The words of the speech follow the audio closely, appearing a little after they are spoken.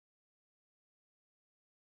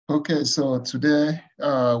Okay, so today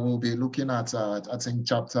we'll be looking at, I think,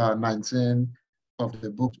 chapter 19 of the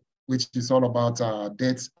book, which is all about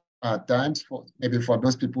dates, times, maybe for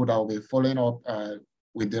those people that will be following up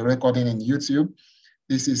with the recording in YouTube.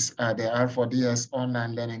 This is the r4ds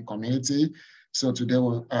online learning community. So today,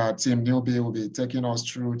 Team Newby will be taking us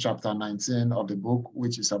through chapter 19 of the book,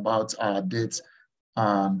 which is about dates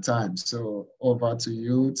and times. So over to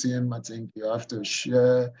you, Tim. I think you have to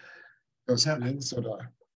share your screen so that...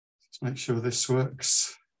 Let's make sure this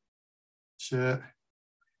works. Share.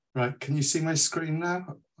 Right, can you see my screen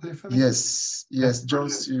now? Yes, yes,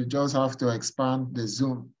 you just have to expand the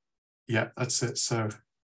zoom. Yeah, that's it. So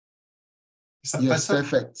is that yes, better?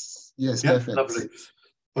 Perfect. Yes, yeah, perfect. Lovely.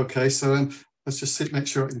 Okay, so let's just make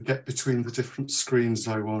sure I can get between the different screens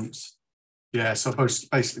I want. Yeah, so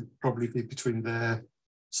basically probably be between there.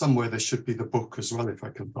 Somewhere there should be the book as well if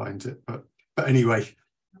I can find it. But anyway,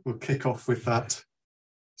 we'll kick off with that.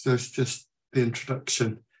 So it's just the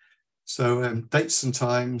introduction. So dates and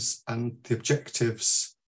times and the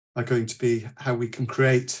objectives are going to be how we can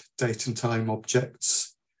create date and time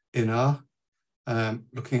objects in R,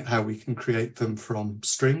 looking at how we can create them from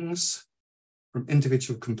strings, from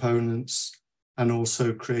individual components, and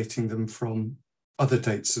also creating them from other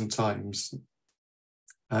dates and times.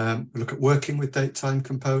 Look at working with date time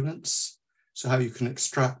components, so how you can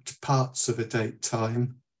extract parts of a date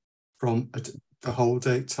time from the whole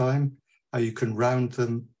date time, how you can round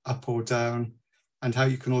them up or down, and how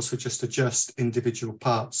you can also just adjust individual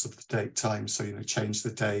parts of the date time. So, change the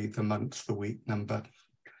day, the month, the week number,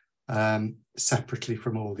 separately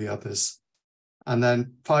from all the others. And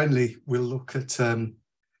then finally, we'll look at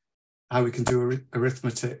how we can do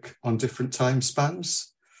arithmetic on different time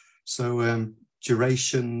spans. So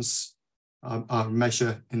durations are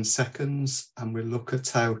measured in seconds, and we'll look at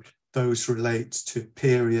how those relate to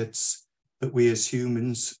periods that we as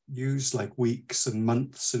humans use, like weeks and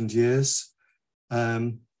months and years,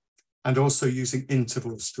 and also using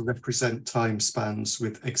intervals to represent time spans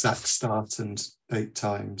with exact start and date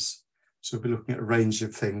times. So we'll be looking at a range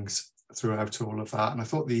of things throughout all of that. And I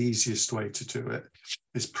thought the easiest way to do it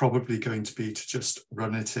is probably going to be to just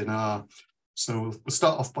run it in R. So we'll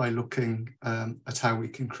start off by looking at how we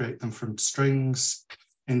can create them from strings,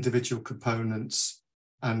 individual components,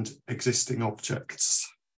 and existing objects.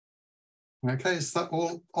 Okay, is that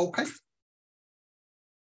all okay?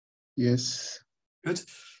 Yes. Good.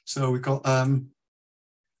 So we've got,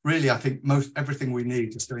 really, I think everything we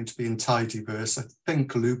need is going to be in tidyverse. I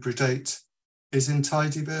think Lubridate is in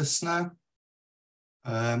tidyverse now.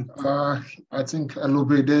 I think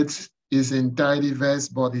Lubridate is in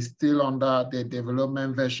tidyverse, but it's still under the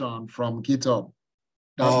development version from GitHub.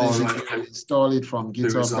 That basically right. Install it from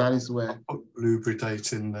GitHub. That is where. I'll put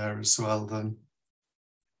Lubridate in there as well then,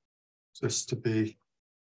 just to be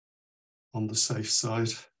on the safe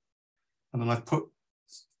side. And then I've put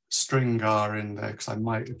string R in there because I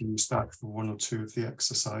might have used that for one or two of the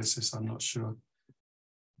exercises. I'm not sure.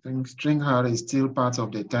 I think string R is still part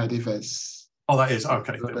of the tidyverse. Oh, that is?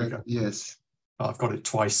 Okay, there we go. Yes. Oh, I've got it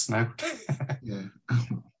twice now. Yeah.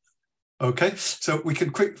 Okay, so we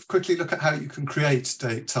can quickly look at how you can create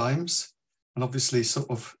date times. And obviously sort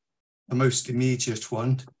of the most immediate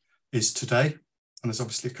one is today. And there's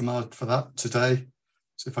obviously a command for that, today.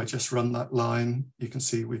 So if I just run that line, you can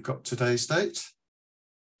see we've got today's date.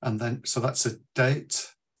 And then, so that's a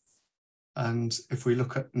date. And if we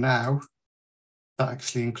look at now, that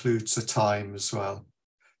actually includes a time as well.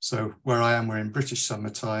 So where I am, we're in British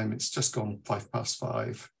summertime. It's just gone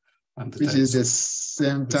 5:05. And which is the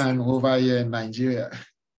same time over here in Nigeria.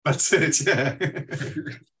 That's it, yeah.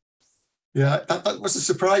 Yeah, that was a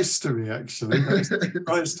surprise to me, actually. That was a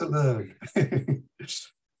surprise to learn.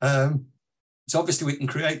 So obviously we can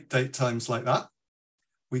create date times like that.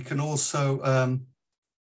 We can also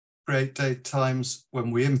create date times when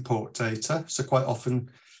we import data. So quite often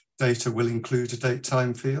data will include a date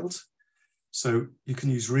time field. So you can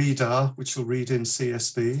use readr, which will read in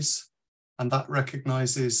CSVs, and that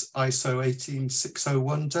recognizes ISO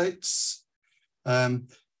 18601 dates. And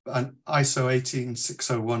ISO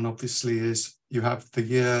 18601 obviously is you have the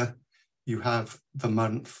year, you have the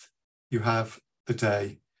month, you have the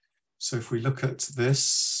day. So if we look at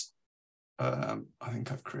this, I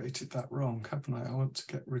think I've created that wrong, haven't I? I want to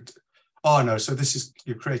get rid. Oh no, so this is,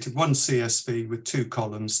 you've created one CSV with two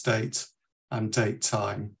columns, date and date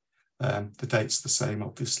time. The date's the same,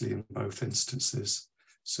 obviously, in both instances.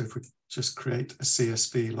 So if we just create a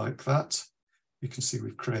CSV like that, you can see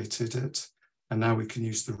we've created it. And now we can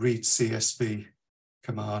use the read CSV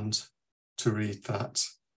command to read that.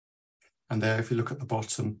 And there, if you look at the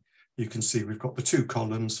bottom, you can see we've got the two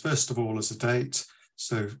columns, first of all as a date.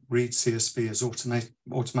 So read CSV has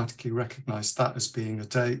automatically recognized that as being a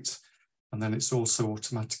date. And then it's also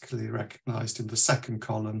automatically recognized in the second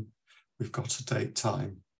column, we've got a date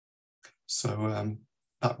time. So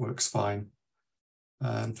that works fine.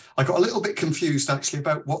 I got a little bit confused actually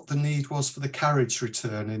about what the need was for the carriage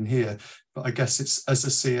return in here, but I guess it's as a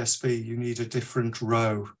CSV, you need a different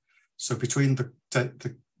row. So between the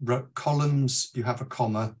columns, you have a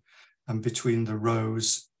comma, and between the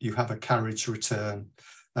rows, you have a carriage return.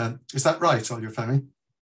 Is that right, Olufemi?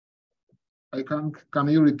 Can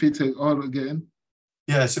you repeat it all again?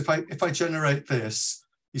 Yes, if I generate this,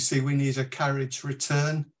 you see we need a carriage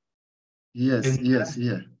return. Yes, yes,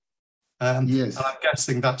 there. yeah. Yes. And I'm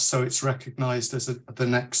guessing that's so it's recognized as the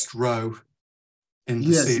next row in the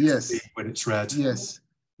yes, CSV yes. when it's read. Yes,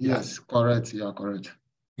 yes, yeah. Correct, yeah, correct.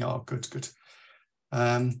 Yeah, good, good.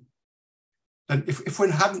 And if we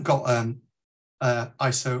haven't got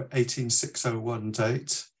ISO 18601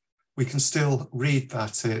 date, we can still read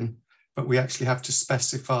that in, but we actually have to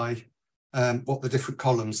specify what the different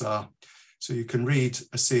columns are. So you can read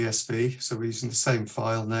a CSV, so we're using the same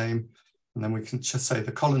file name, and then we can just say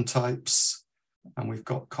the column types, and we've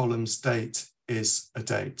got columns date is a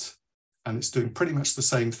date. And it's doing pretty much the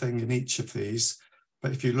same thing in each of these.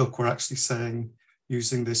 But if you look, we're actually saying,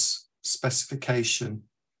 using this specification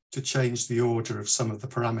to change the order of some of the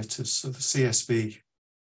parameters. So the CSV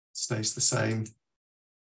stays the same,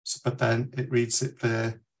 but then it reads it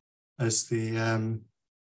there as the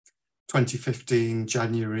 2015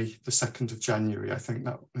 January, the 2nd of January, I think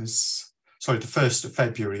that was, sorry, the 1st of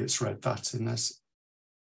February, it's read that in this.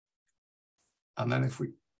 And then if we,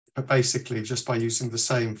 but basically just by using the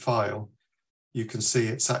same file, you can see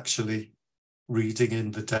it's actually reading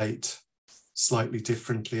in the date slightly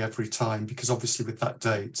differently every time, because obviously with that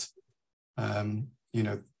date, you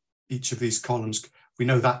know, each of these columns, we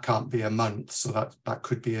know that can't be a month, so that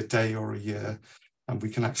could be a day or a year, and we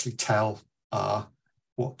can actually tell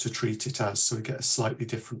what to treat it as. So we get a slightly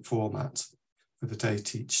different format for the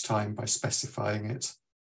date each time by specifying it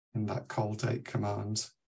in that col date command.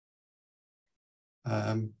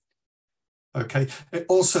 Okay,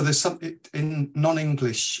 also there's something in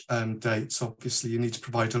non-English dates, obviously you need to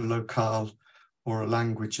provide a locale or a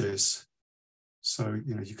languages. So,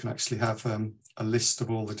 you know, you can actually have a list of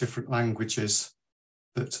all the different languages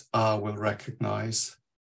that R will recognize.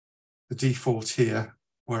 The default here,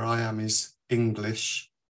 where I am, is English,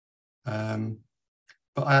 but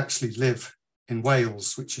I actually live in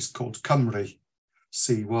Wales, which is called Cymru,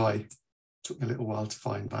 CY. Took me a little while to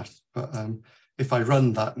find that, but if I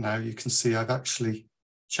run that now, you can see I've actually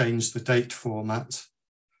changed the date format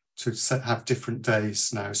to have different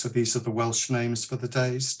days now. So these are the Welsh names for the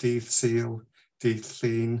days, Dydd Sul, Dydd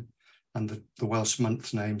Llun, and the Welsh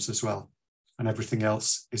month names as well. And everything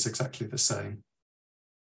else is exactly the same.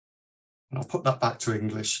 And I'll put that back to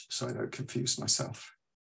English so I don't confuse myself.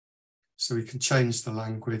 So we can change the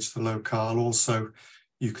language, the locale. Also,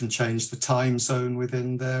 you can change the time zone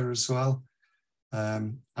within there as well.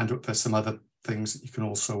 And there's some other things that you can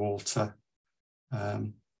also alter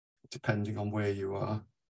depending on where you are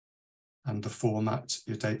and the format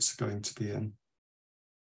your dates are going to be in.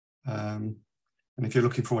 And if you're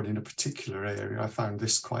looking for one in a particular area, I found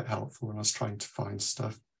this quite helpful when I was trying to find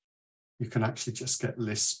stuff. You can actually just get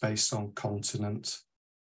lists based on continent.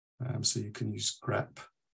 So you can use grep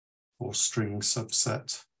or string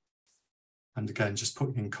subset. And again, just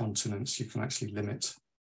putting in continents, you can actually limit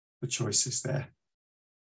the choices there.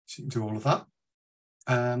 So you can do all of that.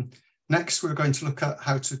 Next, we're going to look at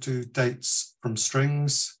how to do dates from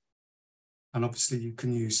strings. And obviously you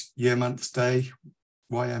can use year, month, day,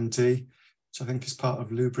 YMD, which I think is part of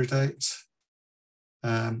Lubridate.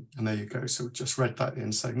 And there you go. So we just read that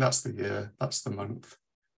in saying that's the year, that's the month,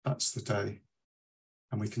 that's the day.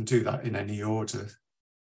 And we can do that in any order,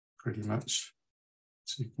 pretty much.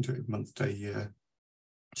 So you can do it month, day, year.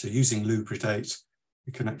 So using Lubridate,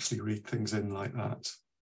 we can actually read things in like that.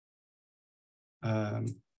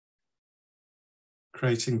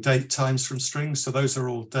 Creating date times from strings. So those are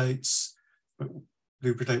all dates, but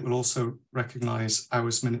Lubridate will also recognize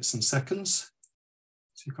hours, minutes, and seconds.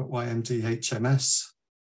 So you've got YMD, HMS,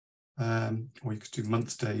 or you could do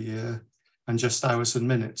month, day, year, and just hours and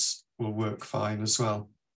minutes will work fine as well.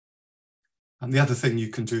 And the other thing you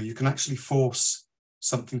can do, you can actually force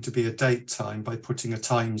something to be a date time by putting a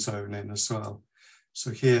time zone in as well. So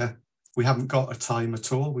here we haven't got a time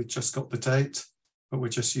at all, we've just got the date, but we're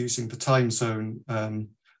just using the time zone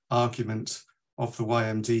argument of the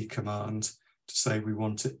YMD command to say we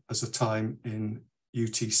want it as a time in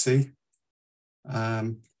UTC.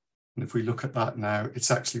 And if we look at that now, it's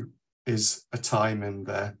actually is a time in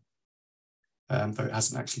there. though it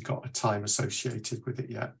hasn't actually got a time associated with it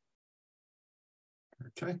yet.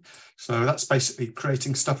 Okay, so that's basically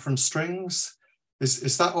creating stuff from strings.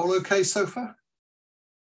 Is that all okay so far?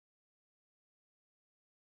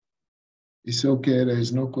 It's okay. There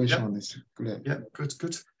is no question on this. Yeah, good,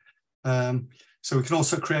 good. So we can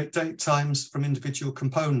also create date times from individual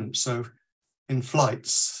components. So in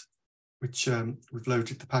flights, which we've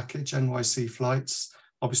loaded the package, NYC flights,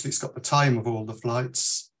 obviously it's got the time of all the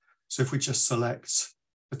flights. So if we just select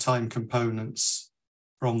the time components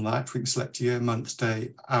from that, we can select year, month,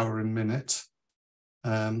 day, hour, and minute.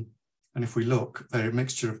 And if we look, they're a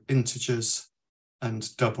mixture of integers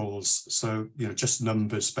and doubles. So, you know, just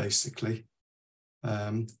numbers basically.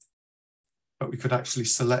 But we could actually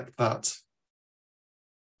select that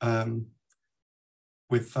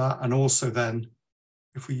with that. And also then,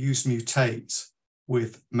 if we use mutate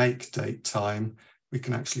with make date time, we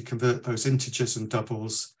can actually convert those integers and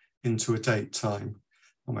doubles into a date time.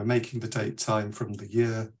 And we're making the date time from the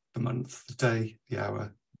year, the month, the day, the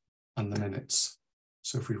hour, and the minutes.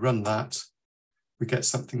 So if we run that, we get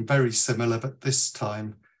something very similar, but this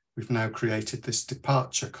time we've now created this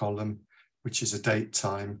departure column, which is a date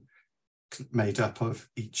time made up of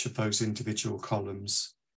each of those individual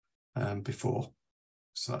columns before.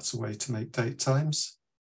 So that's a way to make date times.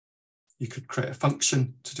 You could create a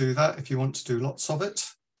function to do that if you want to do lots of it.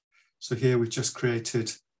 So here we've just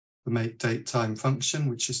created the make date time function,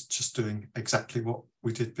 which is just doing exactly what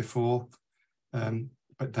we did before,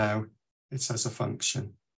 but now it's as a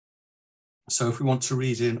function. So if we want to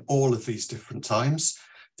read in all of these different times,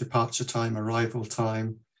 departure time, arrival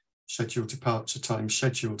time, scheduled departure time,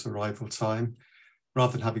 scheduled arrival time,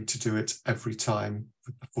 rather than having to do it every time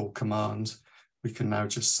with the full command, we can now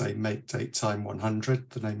just say make date time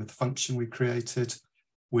 100, the name of the function we created,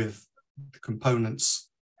 with the components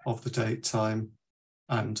of the date time,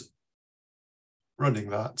 and running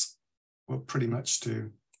that will pretty much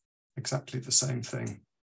do exactly the same thing.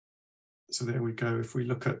 So there we go. If we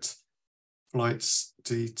look at flights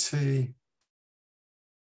DT,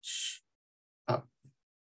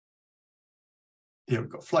 yeah, we've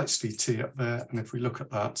got flights DT up there. And if we look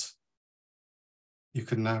at that, you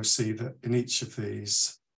can now see that in each of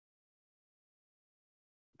these,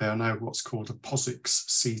 they are now what's called a POSIX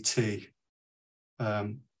CT,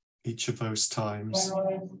 each of those times,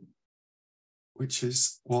 which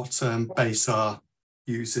is what base R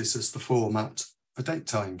uses as the format for date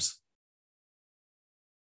times.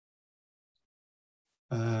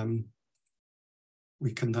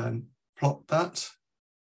 We can then plot that.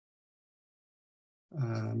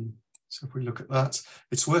 So if we look at that,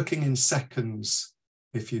 it's working in seconds,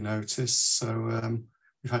 if you notice. So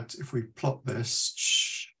we've had, if we plot this,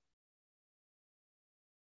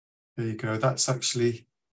 there you go, that's actually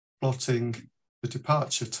plotting the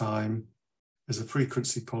departure time as a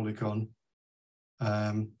frequency polygon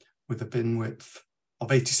with a bin width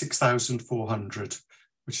of 86,400,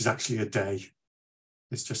 which is actually a day.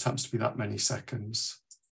 It just happens to be that many seconds.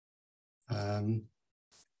 And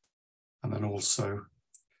then also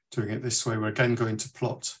doing it this way, we're again going to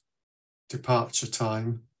plot departure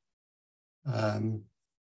time.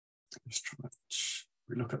 Just try to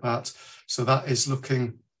look at that. So that is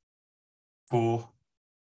looking for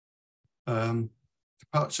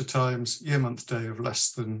departure times, year, month, day of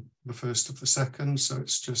less than the first of the second. So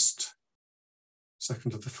it's just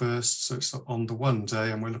second of the first. So it's on the 1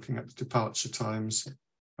 day, and we're looking at the departure times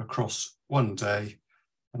across 1 day.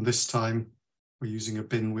 And this time we're using a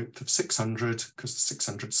bin width of 600 because the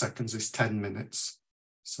 600 seconds is 10 minutes.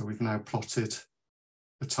 So we've now plotted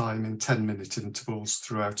the time in 10-minute intervals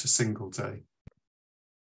throughout a single day.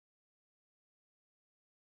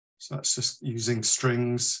 So that's just using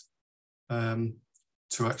strings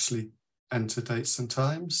to actually enter dates and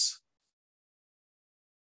times.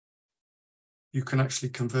 You can actually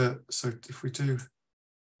convert, so if we do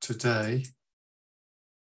today,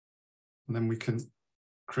 and then we can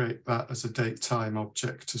create that as a date time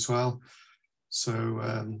object as well. So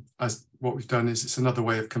as what we've done is it's another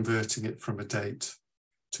way of converting it from a date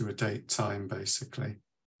to a date time, basically.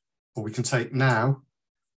 Or we can take now,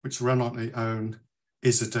 which run on its own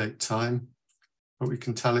is a date time, but we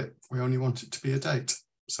can tell it we only want it to be a date.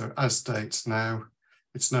 So as dates now,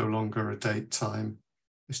 it's no longer a date time,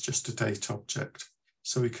 it's just a date object.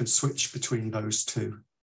 So we can switch between those two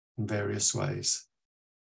in various ways.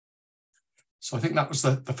 So I think that was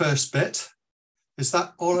the first bit. Is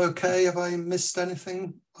that all okay? Have I missed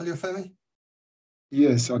anything, Olufemi?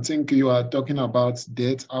 Yes, I think you are talking about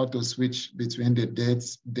date, how to switch between the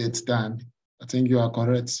date time. I think you are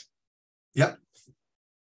correct. Yeah,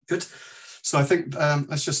 good. So I think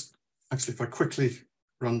let's just, actually, if I quickly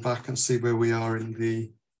run back and see where we are in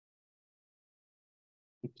the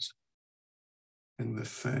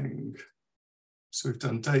thing. So we've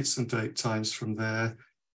done dates and date times from there.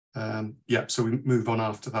 Yeah, so we move on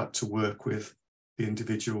after that to work with the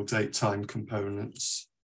individual date time components.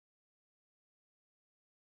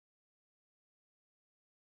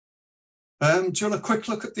 Do you want a quick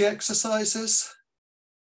look at the exercises?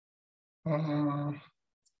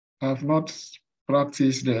 I've not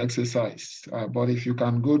practiced the exercise, but if you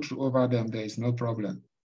can go through over them, there is no problem.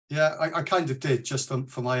 Yeah, I kind of did just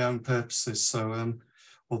for my own purposes. So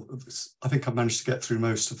well, I think I managed to get through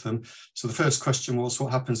most of them. So the first question was,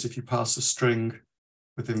 what happens if you pass a string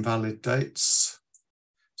with invalid dates?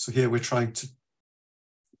 So here we're trying to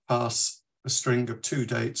pass a string of 2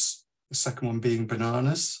 dates, the second one being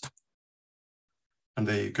bananas. And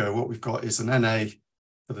there you go. What we've got is an NA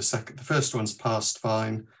for the second. The first one's passed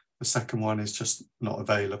fine. The second one is just not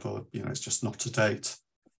available. You know, it's just not a date.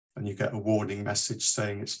 And you get a warning message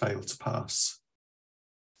saying it's failed to pass.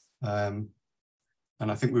 And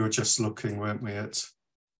I think we were just looking, weren't we, at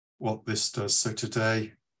what this does. So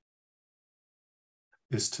today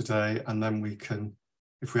is today, and then we can,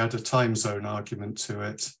 if we add a time zone argument to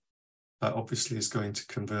it, that obviously is going to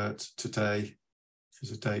convert today as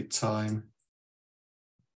a date time.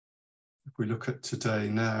 If we look at today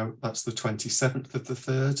now, that's the 27th of the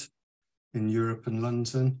 3rd in Europe and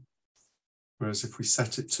London. Whereas if we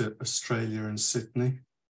set it to Australia and Sydney,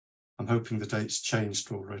 I'm hoping the date's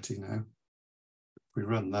changed already now. If we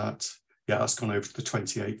run that, yeah, that's gone over to the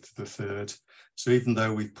 28th of the 3rd. So even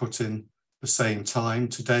though we've put in the same time,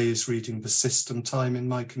 today is reading the system time in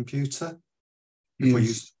my computer. If we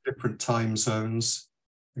use different time zones,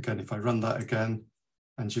 again, if I run that again,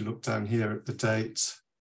 and you look down here at the date,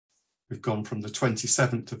 we've gone from the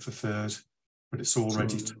 27th of the 3rd, but it's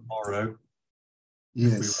already tomorrow.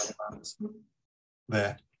 Yes. If we run that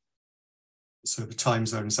there. So the time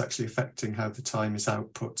zone is actually affecting how the time is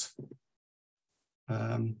output.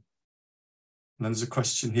 And then there's a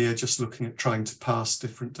question here, just looking at trying to pass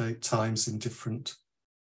different date times in different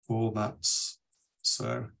formats.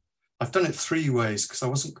 So I've done it 3 ways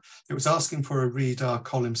because it was asking for a read R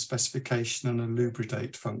column specification and a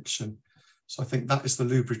lubridate function. So I think that is the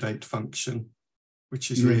lubridate function,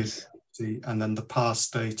 which is really easy, and then the pass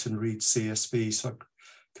date and read CSV. So I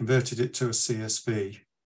converted it to a CSV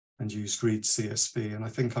and used read CSV. And I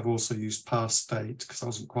think I've also used pass date because I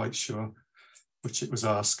wasn't quite sure which it was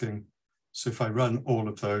asking. So if I run all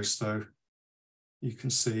of those, though, you can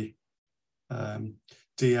see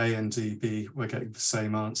DA and DB, we're getting the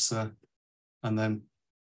same answer. And then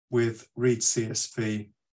with read CSV,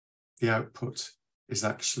 the output is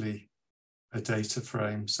actually a data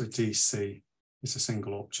frame. So DC is a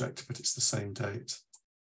single object, but it's the same date.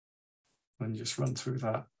 And you just run through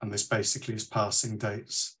that. And this basically is passing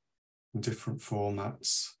dates in different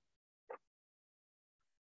formats.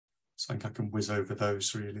 So I think I can whiz over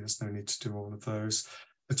those really. There's no need to do all of those.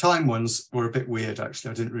 The time ones were a bit weird, actually.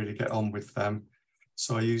 I didn't really get on with them.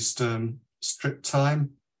 So I used strip time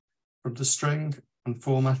from the string and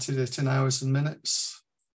formatted it in hours and minutes.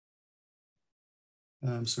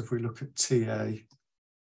 So if we look at TA,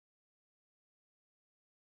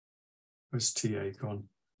 where's TA gone?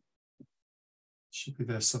 Should be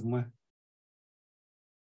there somewhere.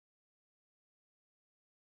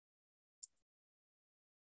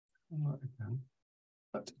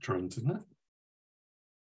 That did run, didn't it?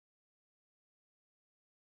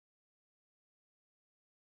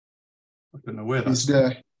 I don't know where that's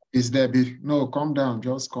there. Is there? No, calm down.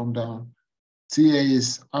 Just calm down. TA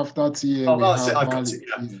is after TA. Oh, that's it. I've got it.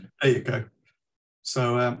 Yeah. There you go.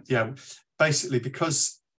 So yeah, basically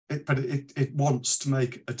because it wants to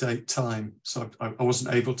make a date time. So I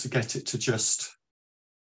wasn't able to get it to just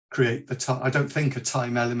create the time. I don't think a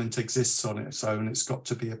time element exists on its own. It's got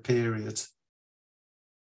to be a period.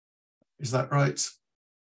 Is that right?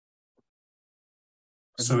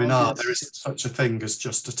 So in R, there isn't such a thing as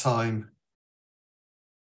just a time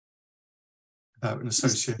without an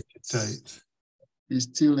associated date. It's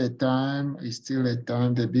still a time. It's still a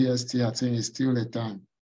time. The BST, I think, is still a time.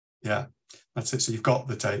 Yeah, that's it. So you've got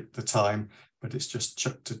the date, the time, but it's just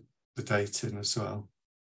chucked the date in as well.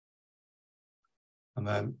 And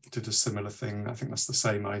then did a similar thing. I think that's the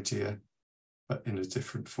same idea, but in a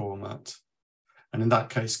different format. And in that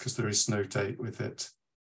case, because there is no date with it,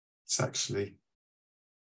 it's actually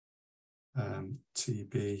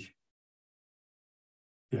TB.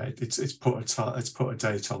 Yeah, it's put a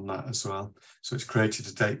date on that as well. So it's created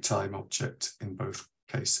a date time object in both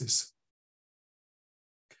cases.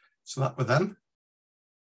 So that were them.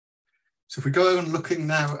 So if we go on looking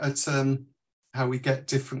now at how we get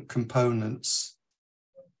different components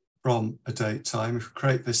from a date time. If we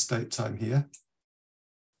create this date time here,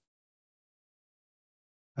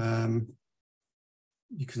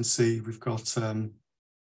 you can see we've got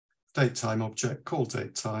date time object called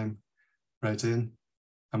date time read in,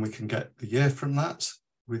 and we can get the year from that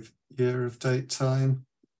with year of date time,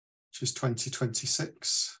 which is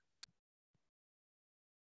 2026.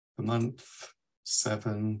 The month,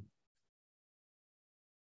 7.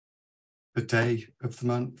 The day of the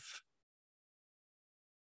month.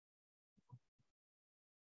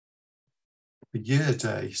 The year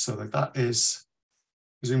day, so that is,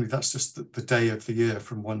 presumably that's just the day of the year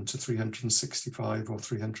from 1 to 365 or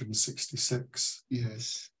 366.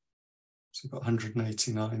 Yes. So you've got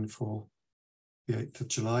 189 for the 8th of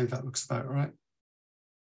July, that looks about right.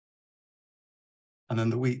 And then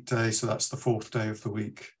the weekday, so that's the 4th day of the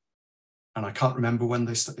week. And I can't remember when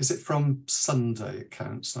they start. Is it from Sunday it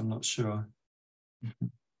counts? I'm not sure.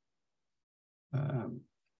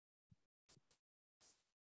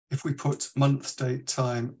 If we put month, date,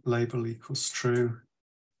 time, label equals true,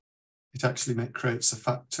 it actually creates a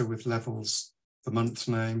factor with levels, the month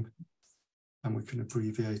name, and we can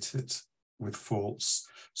abbreviate it with false.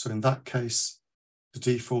 So in that case, the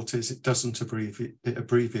default is it doesn't abbreviate, it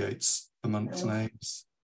abbreviates the month names.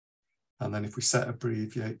 And then if we set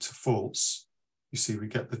abbreviate to false, you see we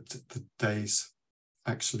get the days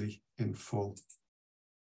actually in full.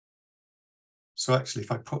 So actually,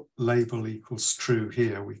 if I put label equals true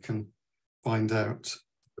here, we can find out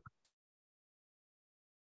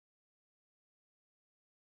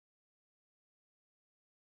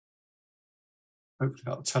hopefully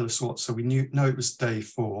that'll tell us what. So we know it was day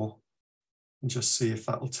 4, and just see if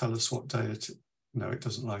that'll tell us what day it. No, it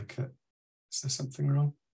doesn't like it. Is there something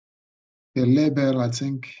wrong? The label, I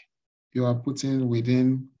think you are putting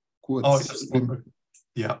within quotes. Oh, it doesn't.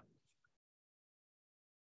 Yeah.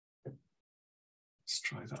 Let's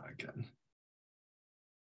try that again.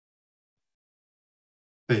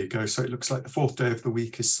 There you go. So it looks like the 4th day of the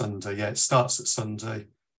week is Sunday. Yeah, it starts at Sunday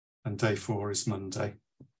and day 4 is Monday.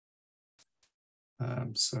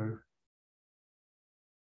 So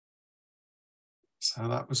that's how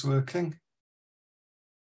that was working.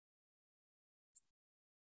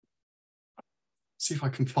 See if I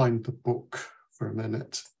can find the book for a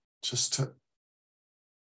minute, just to.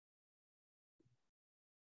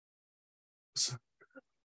 So.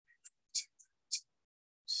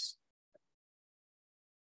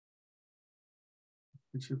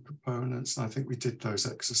 Components. I think we did those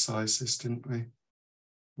exercises, didn't we?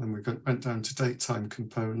 Then we went down to date time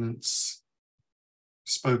components.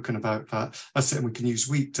 Spoken about that. That's it. And we can use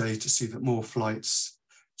weekday to see that more flights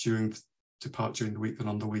depart during the week than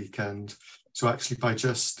on the weekend. So actually, by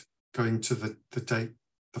just going to the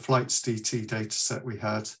flights DT data set we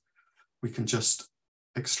had, we can just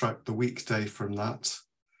extract the weekday from that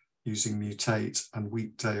using mutate and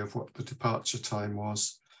weekday of what the departure time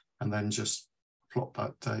was, and then just plot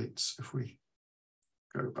that date. If we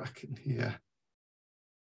go back in here,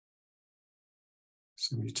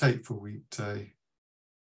 so mutate for weekday,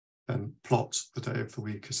 then plot the day of the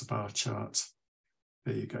week as a bar chart.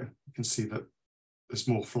 There you go. You can see that there's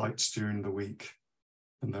more flights during the week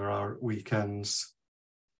than there are at weekends.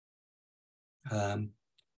 It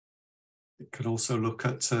could also look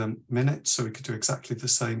at minutes, so we could do exactly the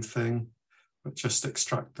same thing, but just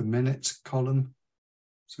extract the minute column.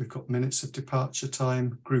 So we've got minutes of departure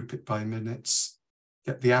time, group it by minutes,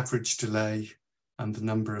 get the average delay and the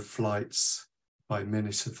number of flights by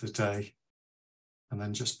minute of the day, and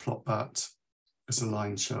then just plot that as a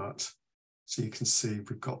line chart. So you can see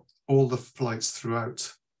we've got all the flights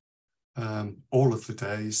throughout all of the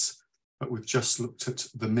days, but we've just looked at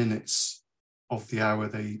the minutes of the hour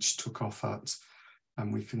they each took off at,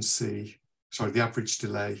 and we can see, sorry, the average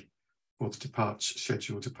delay for the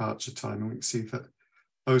scheduled departure time, and we can see that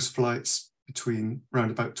those flights between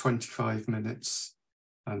around about 25 minutes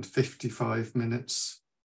and 55 minutes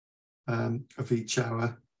of each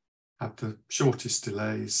hour have the shortest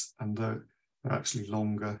delays, and they're actually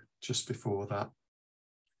longer just before that.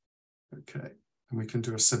 Okay, and we can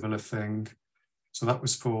do a similar thing. So that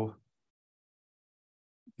was for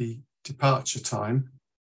the departure time.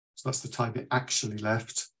 So that's the time it actually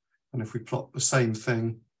left. And if we plot the same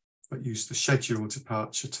thing, but use the scheduled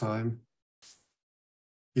departure time,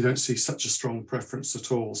 you don't see such a strong preference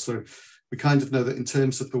at all. So we kind of know that in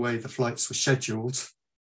terms of the way the flights were scheduled,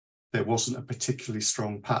 there wasn't a particularly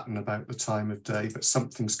strong pattern about the time of day, but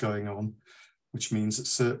something's going on, which means at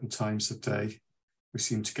certain times of day, we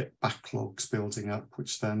seem to get backlogs building up,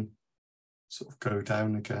 which then sort of go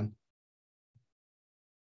down again.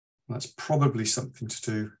 And that's probably something to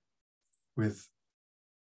do with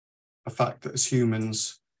the fact that as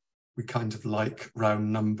humans, we kind of like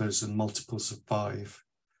round numbers and multiples of 5.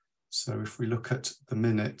 So if we look at the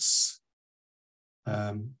minutes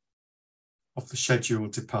of the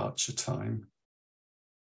scheduled departure time,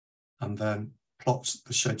 and then plot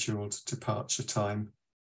the scheduled departure time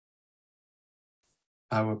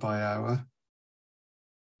hour by hour.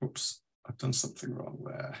 Oops, I've done something wrong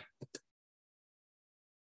there.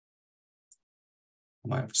 I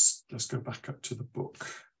might have to, let's go back up to the book.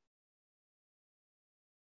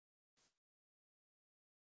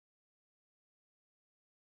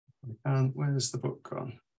 And where's the book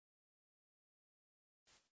gone?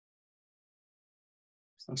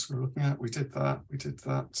 So that's what we're looking at. We did that. We did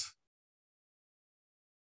that.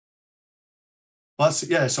 Well, that's,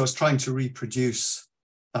 yeah, so I was trying to reproduce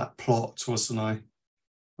that plot, wasn't I?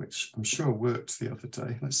 Which I'm sure worked the other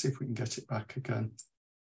day. Let's see if we can get it back again.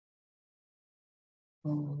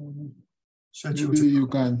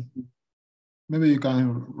 Maybe you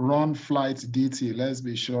can run flight DT. Let's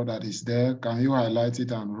be sure that it's there. Can you highlight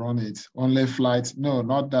it and run it? Only flight, no,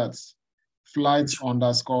 not that. Flight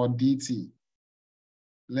 _ DT.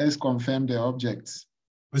 Let's confirm the objects.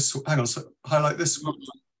 This, hang on, so highlight this one.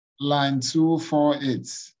 Line 248.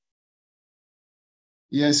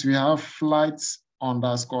 Yes, we have flight _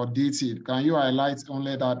 DT. Can you highlight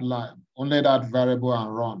only that line, only that variable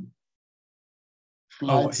and run?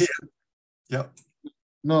 Flight. Oh, here. Yep.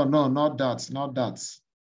 No, not that, not that.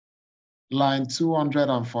 Line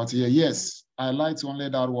 248. Yes, highlight only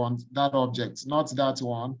that one, that object, not that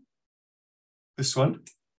one. This one?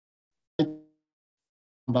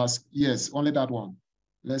 Yes, only that one.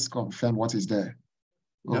 Let's confirm what is there.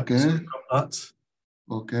 Okay. Yep, so we've got that.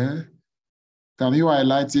 Okay. Can you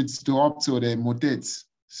highlight it to up to the mutate?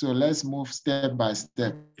 So let's move step by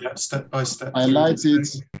step. Yeah, step by step. Highlight it.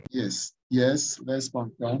 Yes, yes, let's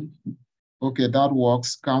confirm. Okay, that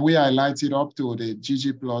works. Can we highlight it up to the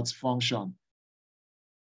ggplot function?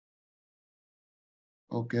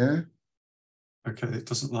 Okay. Okay, it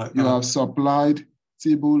doesn't like that. You have supplied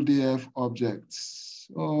table df objects.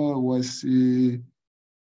 Oh, we'll see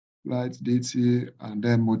flight dt and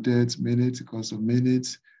then mutate minute equals a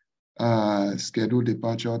minute, schedule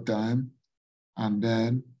departure time, and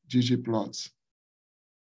then ggplot.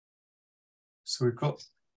 So we've got.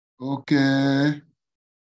 Okay.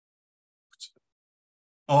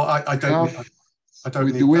 Oh, I don't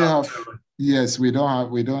need that. Yes, we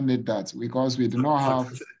don't need that because we do not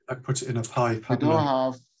have. I put it in a pipe. We don't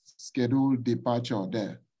have scheduled departure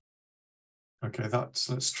there. Okay,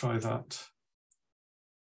 let's try that.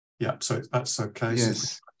 Yeah, so that's okay.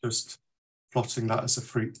 Yes. So just plotting that as a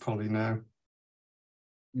freak poly now.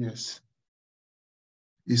 Yes.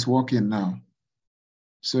 It's working now.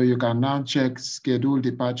 So you can now check schedule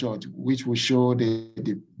departure, which will show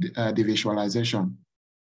the visualization.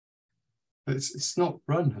 It's not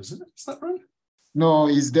run, has it? Is that run? No,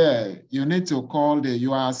 it's there. You need to call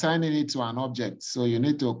you are assigning it to an object. So you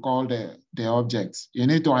need to call the object. You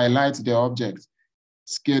need to highlight the object.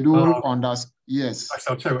 Schedule yes.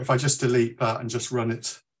 I'll tell you what, if I just delete that and just run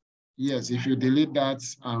it. Yes, if you delete that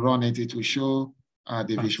and run it, it will show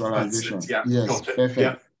the visualization. Yeah, yes, got it. Perfect.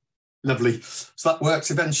 Yeah, lovely. So that worked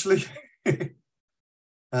eventually.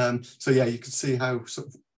 So yeah, you can see how sort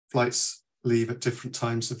of flights leave at different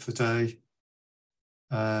times of the day.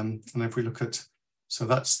 And if we look at, so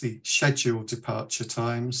that's the scheduled departure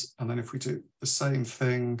times. And then if we do the same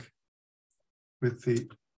thing with the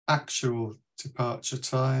actual departure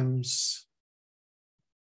times.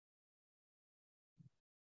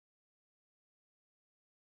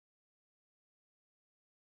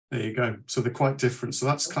 There you go. So they're quite different. So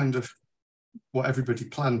that's kind of what everybody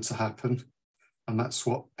planned to happen. And that's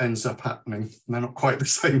what ends up happening. And they're not quite the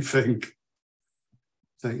same thing.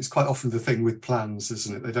 So it's quite often the thing with plans,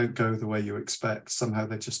 isn't it? They don't go the way you expect. Somehow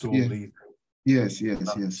they just all lead. Yes.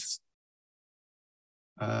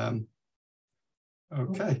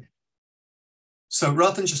 Okay. So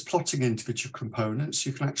rather than just plotting individual components,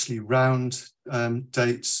 you can actually round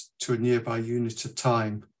dates to a nearby unit of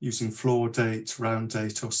time using floor date, round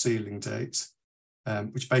date, or ceiling date,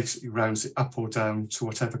 which basically rounds it up or down to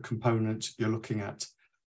whatever component you're looking at.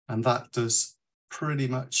 And that does pretty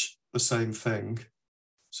much the same thing.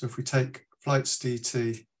 So if we take flights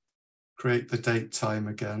dt, create the date time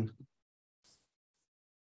again.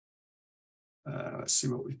 Let's see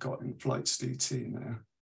what we've got in flights dt now.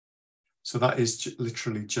 So that is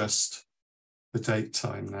literally just the date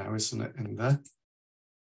time now, isn't it, in there?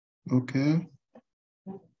 Okay.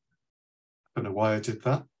 I don't know why I did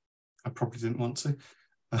that. I probably didn't want to.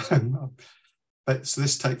 But so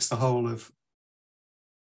this takes the whole of,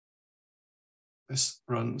 this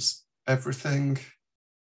runs everything.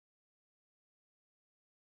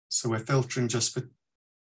 So we're filtering just for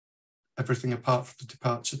everything apart from the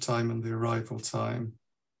departure time and the arrival time.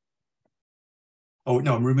 Oh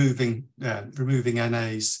no, I'm removing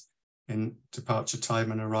NAs in departure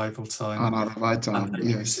time and arrival time. And arrival time, and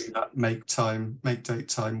yes. using that make date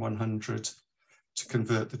time 100 to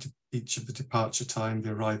convert each of the departure time,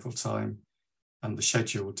 the arrival time, and the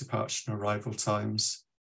scheduled departure and arrival times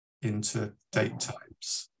into date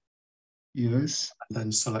times. Yes. And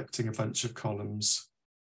then selecting a bunch of columns.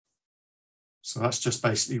 So that's just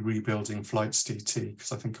basically rebuilding flights DT,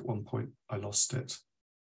 because I think at one point I lost it.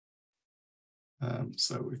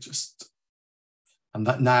 So we just, and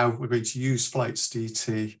that now we're going to use flights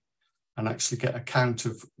DT and actually get a count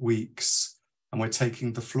of weeks. And we're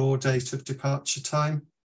taking the floor date of departure time.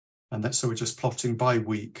 And that's, so we're just plotting by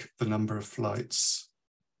week the number of flights.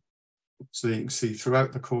 So you can see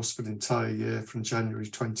throughout the course of an entire year from January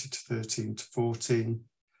 20 to 13 to 14,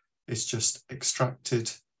 it's just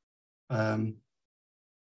extracted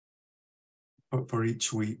for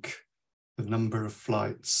each week the number of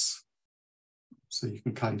flights. So you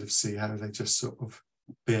can kind of see how they just sort of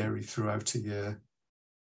vary throughout a year.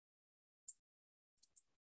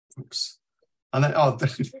 Oops. And then, oh,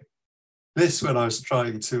 this, when I was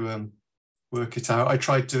trying to work it out, I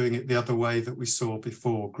tried doing it the other way that we saw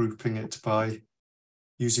before, grouping it by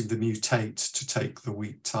using the mutate to take the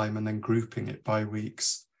week time and then grouping it by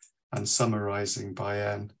weeks and summarizing by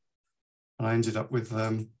N. And I ended up with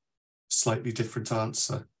a slightly different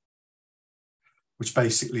answer, which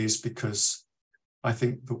basically is because I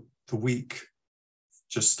think the week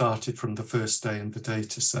just started from the first day in the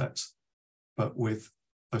data set, but with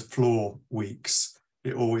the floor weeks,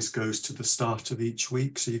 it always goes to the start of each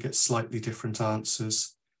week. So you get slightly different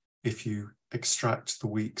answers if you extract the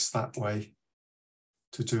weeks that way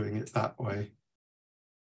to doing it that way.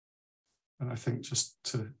 And I think just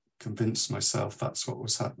to convince myself that's what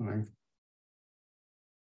was happening.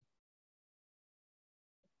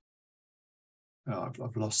 Oh,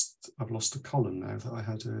 I've lost a column now that I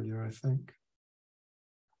had earlier, I think.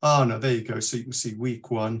 Oh no, there you go. So you can see week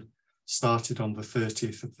 1 started on the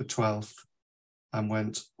 30th of the 12th and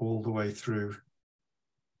went all the way through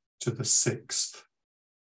to the 6th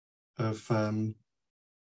of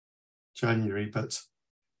January. But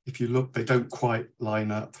if you look, they don't quite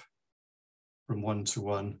line up from 1 to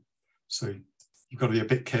 1. So you've got to be a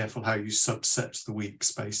bit careful how you subset the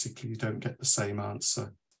weeks, basically. You don't get the same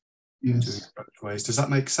answer. Yes. Doing it both ways. Does that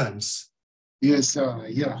make sense? Yes,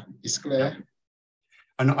 yeah, it's clear.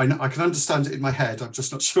 Yeah. I can understand it in my head. I'm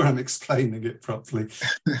just not sure I'm explaining it properly.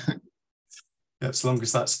 Yeah, as long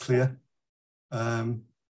as that's clear.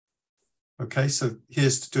 Okay, so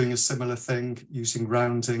here's doing a similar thing using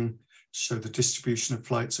rounding to show the distribution of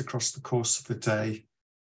flights across the course of the day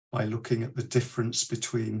by looking at the difference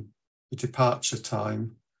between the departure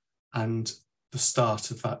time and the start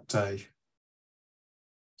of that day.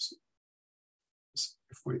 So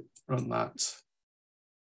if we run that.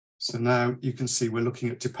 So now you can see we're looking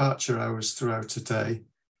at departure hours throughout a day,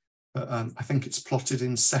 but I think it's plotted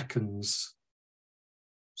in seconds.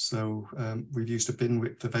 So we've used a bin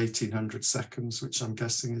width of 1800 seconds, which I'm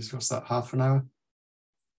guessing is, what's that, half an hour?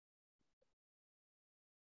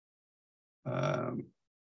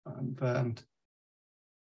 And then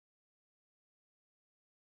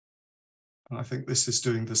I think this is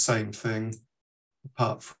doing the same thing,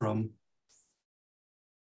 apart from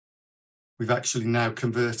we've actually now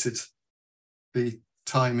converted the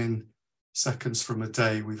time in seconds from a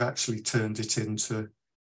day. We've actually turned it into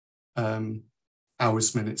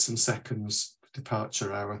hours, minutes, and seconds for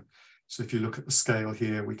departure hour. So if you look at the scale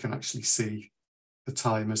here, we can actually see the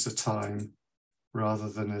time as a time rather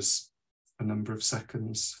than as a number of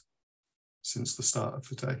seconds since the start of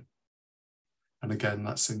the day. And again,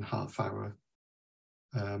 that's in half-hour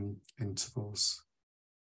intervals.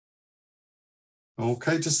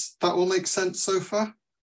 Okay, does that all make sense so far?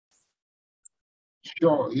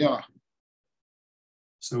 Sure, yeah.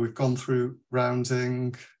 So we've gone through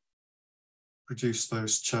rounding, produced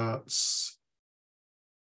those charts.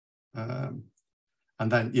 And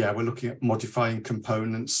then, yeah, we're looking at modifying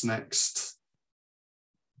components next.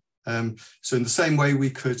 So in the same way we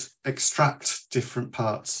could extract different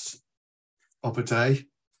parts of a day,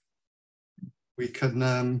 we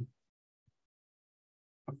can,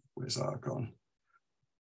 where's that gone?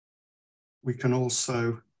 We can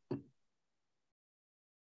also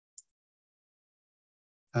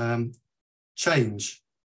change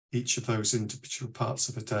each of those individual parts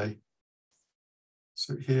of a day.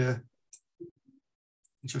 So here,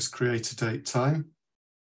 just create a date time.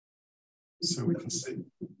 So we can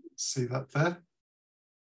see that there.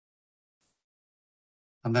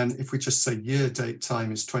 And then if we just say year date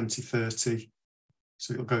time is 2030,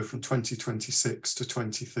 so it'll go from 2026 to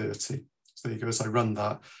 2030. So there you go, as I run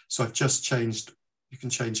that. So I've just changed, you can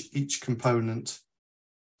change each component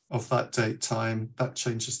of that date time. That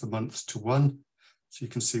changes the month to 1. So you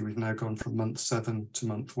can see we've now gone from month 7 to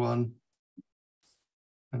month 1.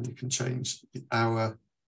 And you can change the hour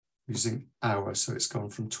using hour. So it's gone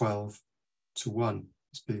from 12 to 1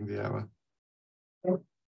 as being the hour. Oh,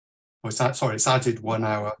 it's added 1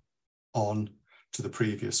 hour on to the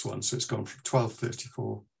previous one. So it's gone from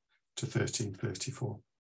 12:34 to 13:34.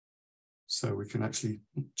 So we can actually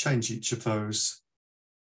change each of those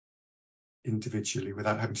individually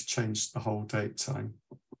without having to change the whole date time.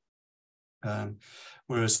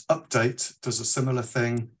 Whereas update does a similar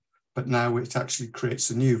thing, but now it actually creates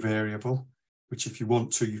a new variable, which if you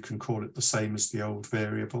want to, you can call it the same as the old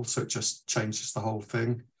variable. So it just changes the whole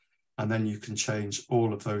thing. And then you can change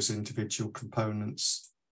all of those individual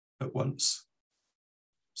components at once.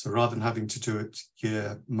 So rather than having to do it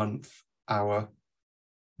year, month, hour,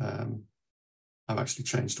 I've actually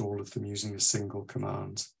changed all of them using a single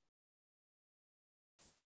command.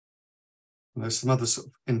 And there's some other sort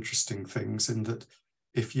of interesting things in that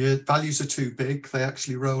if your values are too big, they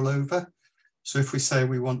actually roll over. So if we say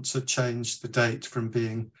we want to change the date from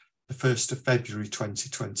being the 1st of February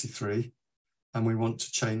 2023, and we want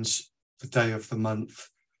to change the day of the month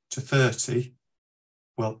to 30,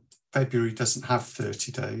 well, February doesn't have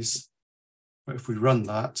 30 days. But if we run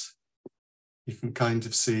that, you can kind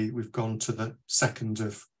of see we've gone to the 2nd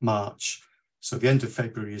of March. So the end of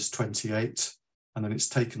February is 28, and then it's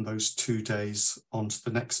taken those 2 days onto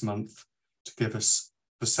the next month to give us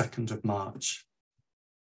the 2nd of March.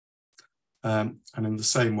 And in the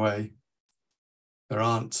same way,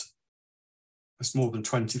 there's more than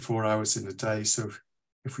 24 hours in a day. So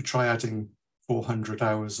if we try adding 400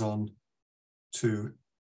 hours on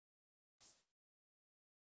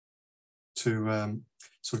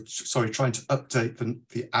trying to update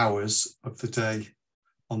the hours of the day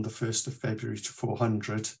on the 1st of February to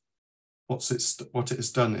 400, what it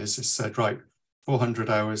has done is it's said, right, 400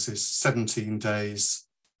 hours is 17 days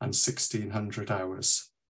and 1600 hours.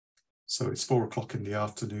 So it's 4 o'clock in the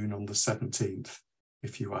afternoon on the 17th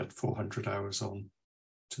if you add 400 hours on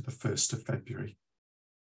to the 1st of February.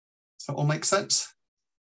 Does that all make sense?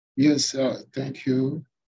 Yes, thank you.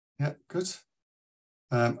 Yeah, good.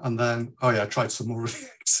 And then, I tried some more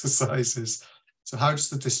exercises. So how does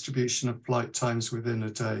the distribution of flight times within a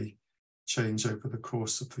day change over the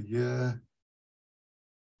course of the year?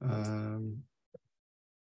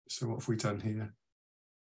 So what have we done here?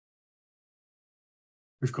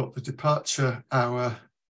 We've got the departure hour,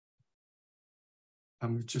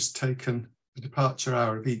 and we've just taken the departure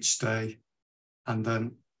hour of each day and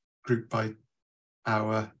then grouped by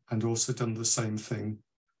hour, and also done the same thing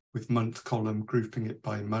with month column, grouping it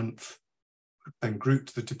by month, then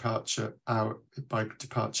grouped the departure hour by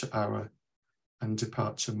departure hour and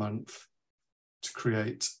departure month to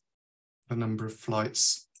create the number of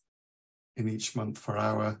flights in each month for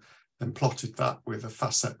hour, then plotted that with a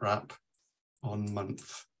facet wrap on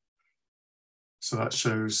month. So that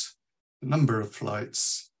shows the number of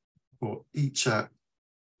flights for each hour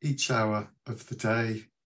of the day,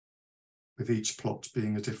 with each plot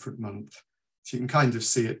being a different month. So you can kind of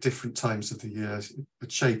see at different times of the year, the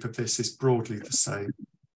shape of this is broadly the same,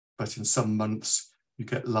 but in some months you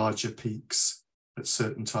get larger peaks at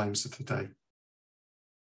certain times of the day.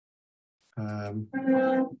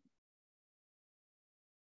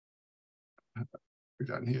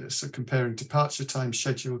 Down here, so comparing departure time,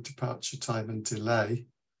 scheduled departure time and delay.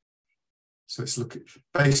 So it's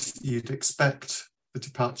basically you'd expect the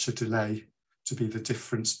departure delay to be the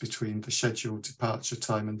difference between the scheduled departure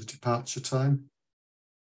time and the departure time.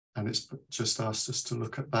 And it's just asked us to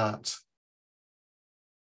look at that.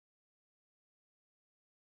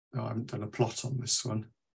 No, I haven't done a plot on this one.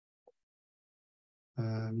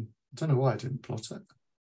 I don't know why I didn't plot it.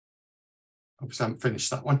 Obviously I haven't finished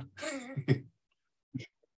that one.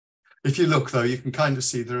 If you look though, you can kind of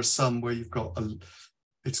see there are some where you've got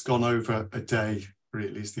it's gone over a day,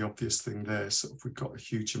 really is the obvious thing there. So if we've got a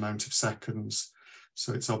huge amount of seconds,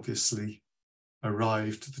 so it's obviously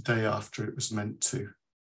arrived the day after it was meant to.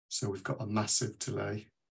 So we've got a massive delay.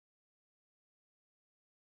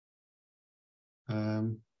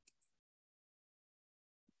 What's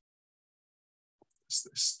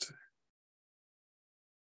this?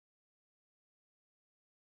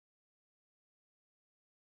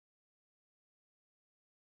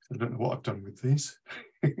 I don't know what I've done with these.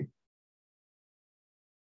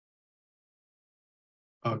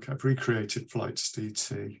 Okay, I've recreated flights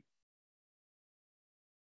DT.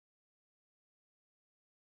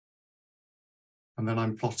 And then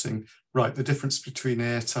I'm plotting, right, the difference between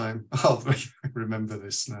airtime. Oh, I remember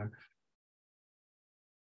this now.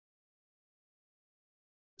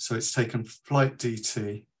 So it's taken flight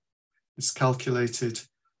DT, it's calculated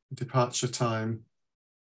departure time,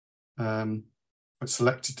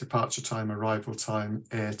 selected departure time, arrival time,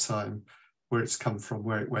 air time, where it's come from,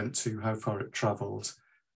 where it went to, how far it travelled.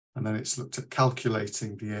 And then it's looked at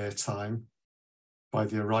calculating the air time by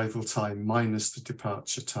the arrival time minus the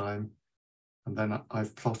departure time. And then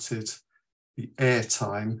I've plotted the air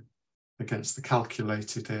time against the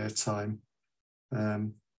calculated air time.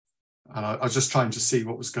 And I was just trying to see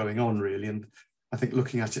what was going on, really. And I think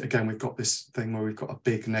looking at it again, we've got this thing where we've got a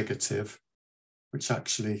big negative, which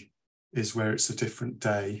actually is where it's a different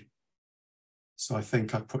day. So I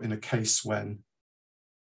think I put in a case when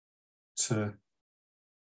to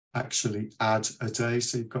actually add a day.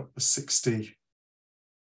 So you've got the 60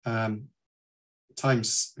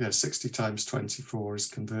 times 24 is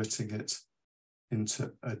converting it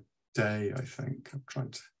into a day, I think. I'm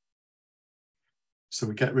trying to. So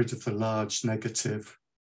we get rid of the large negative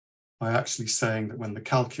by actually saying that when the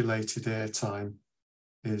calculated air time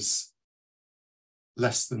is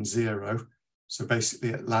less than 0, so basically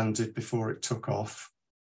it landed before it took off,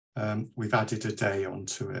 we've added a day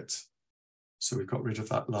onto it. So we got rid of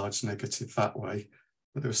that large negative that way,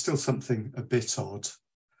 but there was still something a bit odd.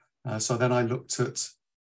 So then I looked at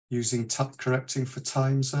using correcting for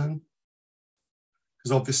time zone,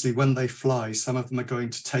 because obviously when they fly, some of them are going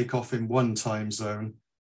to take off in one time zone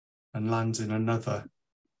and land in another.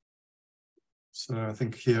 So I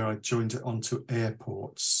think here I joined it onto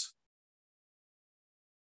airports.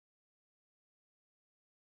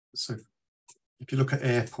 So if you look at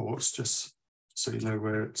airports, just so you know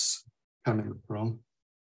where it's coming from.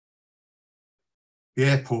 The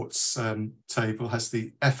airports table has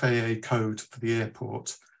the FAA code for the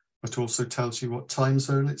airport, but also tells you what time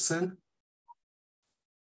zone it's in.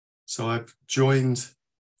 So I've joined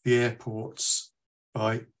the airports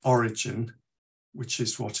by origin, which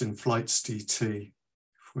is what in flights DT.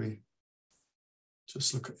 If we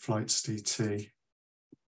just look at flights DT,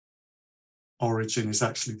 origin is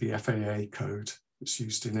actually the FAA code that's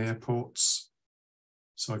used in airports.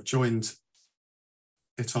 So I've joined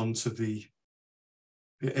it onto the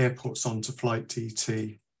airports onto flight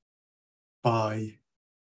DT by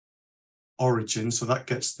origin. So that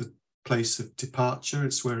gets the place of departure.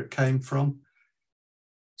 It's where it came from.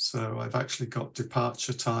 So I've actually got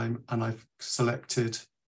departure time, and I've selected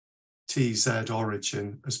TZ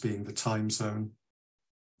origin as being the time zone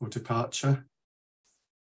for departure.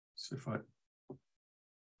 So if I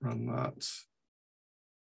run that,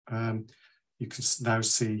 you can now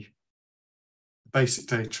see basic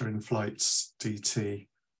data in flights DT,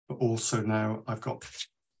 but also now I've got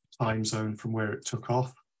time zone from where it took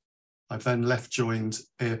off. I've then left joined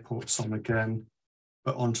airports on again,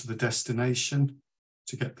 but onto the destination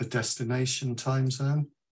to get the destination time zone.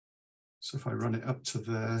 So if I run it up to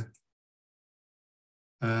there,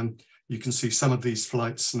 you can see some of these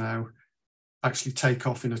flights now actually take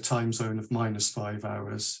off in a time zone of -5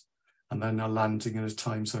 hours, and then are landing in a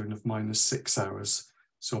time zone of -6 hours.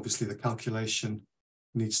 So obviously the calculation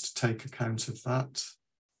needs to take account of that.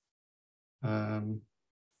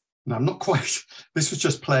 Now I'm not quite, this was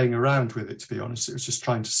just playing around with it, to be honest. It was just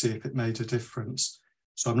trying to see if it made a difference.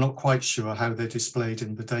 So I'm not quite sure how they're displayed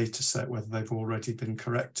in the data set, whether they've already been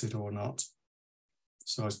corrected or not.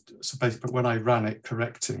 So basically when I ran it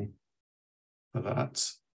correcting for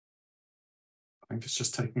that, I think it's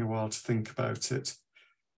just taking a while to think about it.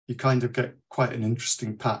 You kind of get quite an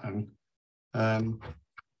interesting pattern. And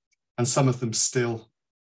some of them still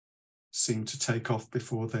seem to take off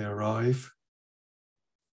before they arrive.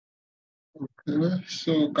 Okay,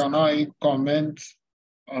 so can I comment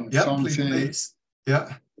on something? Please.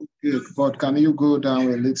 Yeah. Okay, but can you go down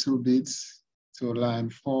a little bit to line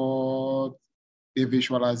 4, the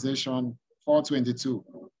visualization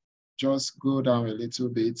 422? Just go down a little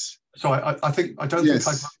bit. So I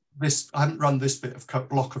haven't run this bit of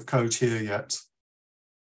block of code here yet.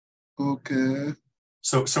 Okay.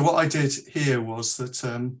 So what I did here was that,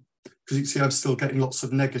 because you see I'm still getting lots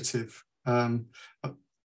of negative,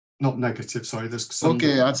 not negative, sorry, there's some.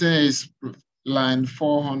 Okay, I think it's line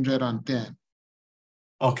 410.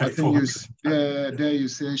 Okay, I think there you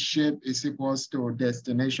say shape is equals to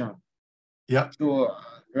destination. Yeah. So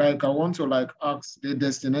like I want to ask the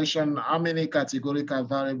destination, how many categorical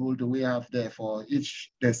variables do we have there for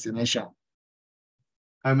each destination?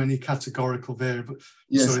 How many categorical variables?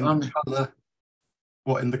 Yes. So in the color,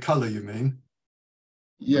 what, in the color you mean?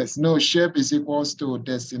 Yes, no, shape is equals to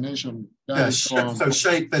destination. So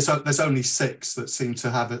shape, there's only 6 that seem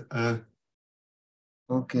to have it.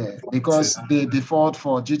 Okay, because the default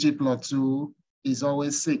for ggplot2 is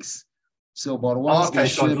always 6. So, but once okay, the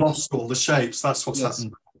so I've shape, lost all the shapes. That's what's yes.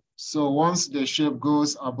 happened. So once the shape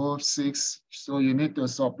goes above 6, so you need to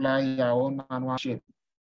supply your own manual shape.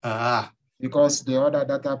 Ah. Because the other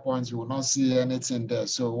data points, you will not see anything there.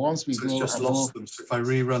 So once we So go it's just above, lost them. So if I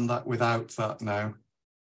rerun that without that now.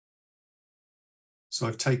 So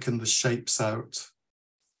I've taken the shapes out.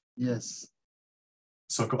 yes.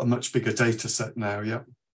 So I've got a much bigger data set now, yeah.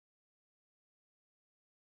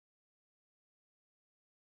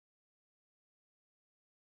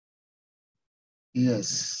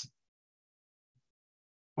 Yes.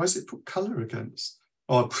 Why is it put color against?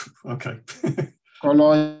 Oh, okay.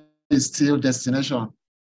 Color is still destination.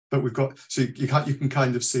 But we've got, so you can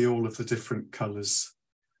kind of see all of the different colors.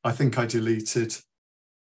 I think I deleted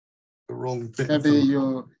the wrong bit. Maybe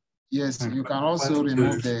you, yes, you can also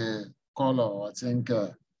remove the the color, I think.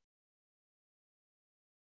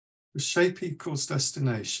 Shape equals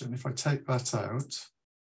destination. If I take that out.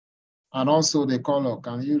 And also the color,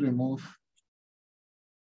 can you remove?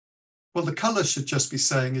 Well, the color should just be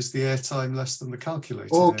saying, is the airtime less than the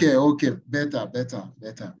calculated? Okay, okay, better.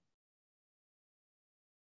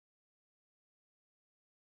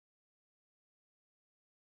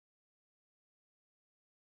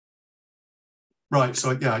 Right,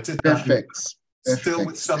 so yeah, I did that. Perfect. Still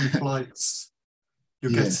with some flights,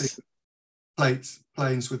 you're getting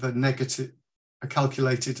planes with a negative, an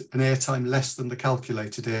airtime less than the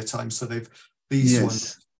calculated airtime. So these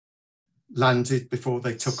ones landed before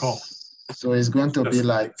they took off. So it's going to be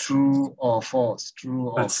like true or false, true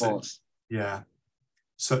or false. Yeah.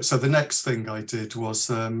 So the next thing I did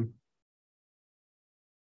was.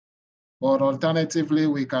 But alternatively,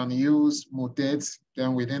 we can use mutate.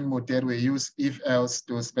 Then within mutate, we use if else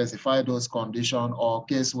to specify those conditions or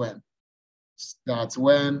case when. That's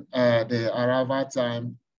when the arrival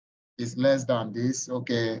time is less than this.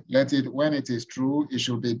 Okay, when it is true, it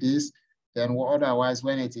should be this. Then otherwise,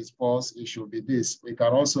 when it is false, it should be this. We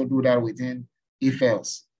can also do that within if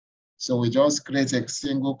else. So we just create a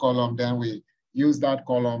single column, then we use that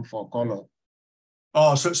column for color.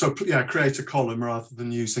 Oh, so yeah, create a column rather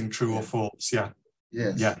than using true or false. Yeah.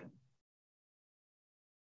 Yes. Yeah.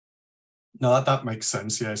 No, that makes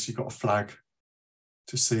sense. Yes, you've got a flag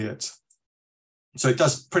to see it. So it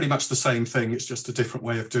does pretty much the same thing. It's just a different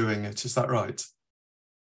way of doing it. Is that right?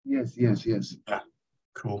 Yes. Yeah,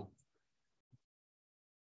 cool.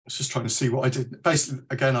 I was just trying to see what I did. Basically,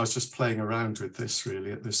 again, I was just playing around with this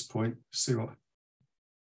really at this point. See what.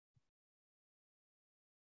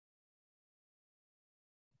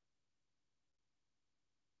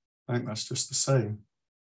 I think that's just the same.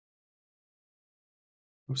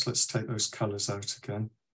 Oops, let's take those colors out again.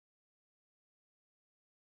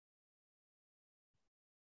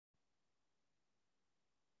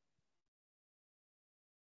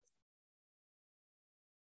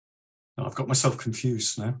 Oh, I've got myself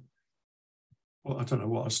confused now. Well, I don't know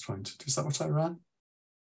what I was trying to do. Is that what I ran?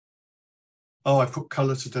 Oh, I put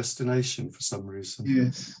color to destination for some reason.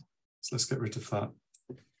 Yes. So let's get rid of that.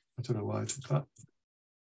 I don't know why I did that.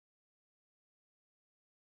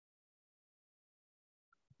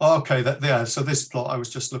 Okay, yeah, so this plot, I was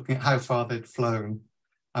just looking at how far they'd flown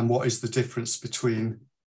and what is the difference between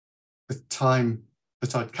the time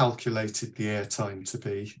that I'd calculated the airtime to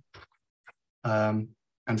be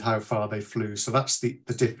and how far they flew. So that's the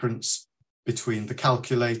difference between the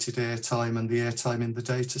calculated airtime and the airtime in the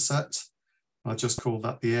data set. I'll just call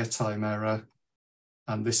that the airtime error.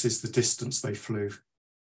 And this is the distance they flew.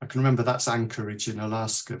 I can remember that's Anchorage in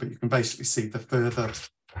Alaska, but you can basically see the further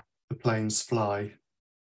the planes fly,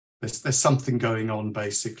 there's something going on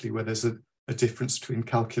basically where there's a difference between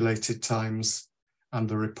calculated times and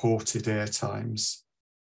the reported air times.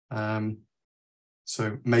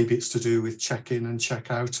 So maybe it's to do with check-in and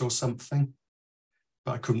check-out or something,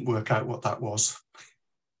 but I couldn't work out what that was.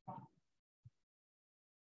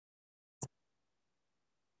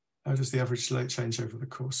 How does the average delay change over the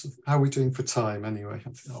course of, how are we doing for time anyway?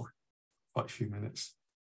 I think, oh, quite a few minutes.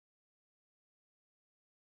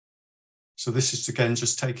 So this is again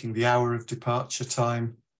just taking the hour of departure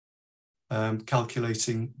time,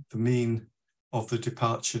 calculating the mean of the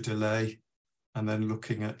departure delay, and then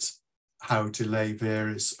looking at how delay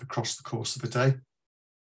varies across the course of a day.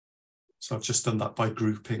 So I've just done that by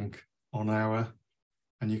grouping on hour,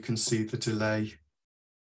 and you can see the delay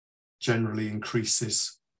generally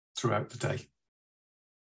increases throughout the day.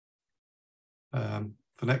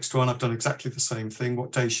 The next one, I've done exactly the same thing.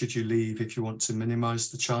 What day should you leave if you want to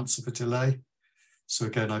minimize the chance of a delay? So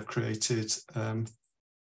again, I've created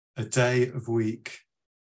a day of week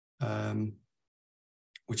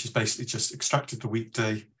which is basically just extracted the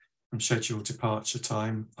weekday from scheduled departure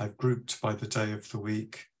time. I've grouped by the day of the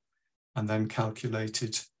week and then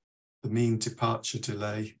calculated the mean departure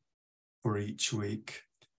delay for each week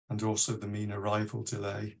and also the mean arrival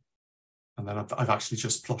delay. And then I've actually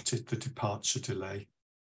just plotted the departure delay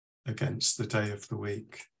against the day of the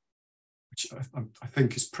week, which I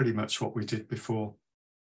think is pretty much what we did before.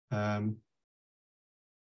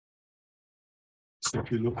 So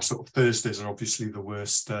if you look, sort of Thursdays are obviously the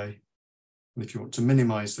worst day. And if you want to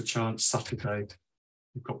minimize the chance, Saturday,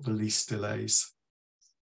 you've got the least delays.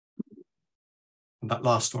 And that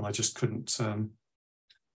last one, I just couldn't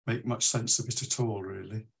make much sense of it at all,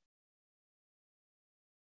 really.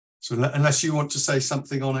 So unless you want to say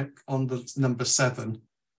something on it, on the number 7,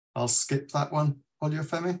 I'll skip that one.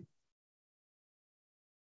 Olufemi?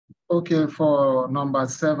 Okay, for number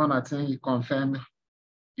 7, I think you confirmed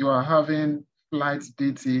you are having flight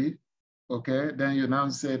DT, okay? Then you now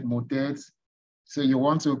said mutate. So you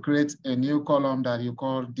want to create a new column that you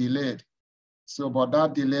call delayed. So, but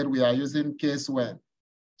that delayed, we are using case when.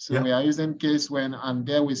 So we are using case when, and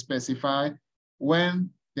there we specify when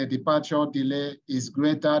the departure delay is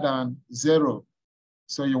greater than 0.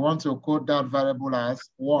 So you want to code that variable as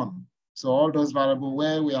 1. So all those variables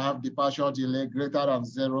where we have departure delay greater than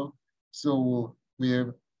 0. So we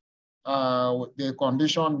the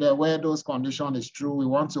condition there where those condition is true, we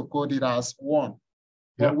want to code it as 1.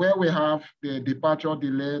 But where we have the departure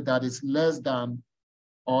delay that is less than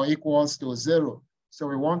or equals to 0, so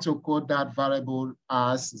we want to code that variable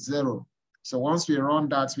as 0. So once we run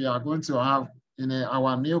that, we are going to have in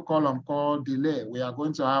our new column called delay, we are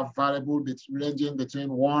going to have variable ranging between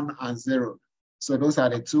 1 and 0. So those are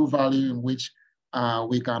the 2 values in which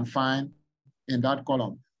we can find in that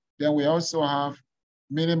column. Then we also have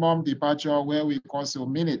minimum departure where we also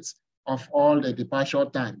minutes of all the departure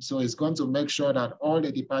time. So it's going to make sure that all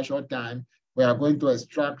the departure time, we are going to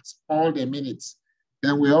extract all the minutes.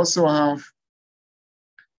 Then we also have,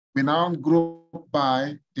 we now group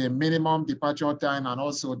by the minimum departure time and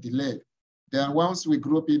also delay. Then once we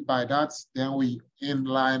group it by that, then we, in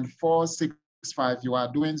line 465, you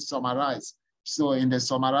are doing summarize. So in the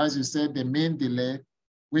summarize, you say the mean delay,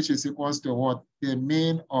 which is equals to what? The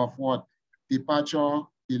mean of what? Departure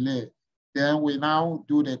delay. Then we now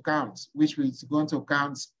do the count, which is going to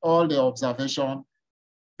count all the observation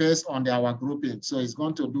based on our grouping. So it's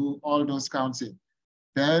going to do all those counting.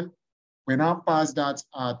 Then we now pass that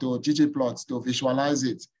to ggplot to visualize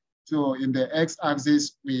it. So in the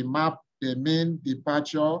x-axis, we map the mean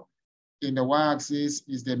departure. In the y-axis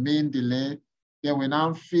is the mean delay. Then we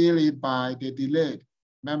now fill it by the delayed.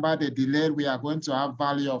 Remember the delayed, we are going to have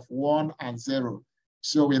value of 1 and 0.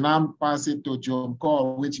 So we now pass it to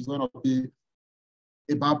Cohort, which is going to be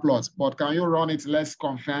a bar plot. But can you run it? Let's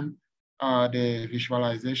confirm the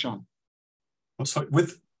visualization. Oh, sorry,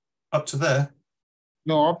 with up to there?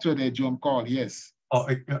 No, up to the Cohort, yes. Oh,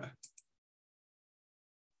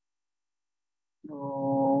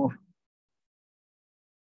 So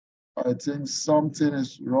I think something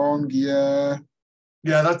is wrong here.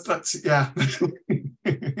 Yeah, that's yeah.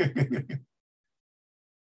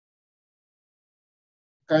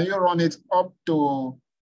 Can you run it up to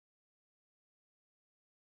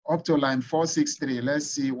line 463? Let's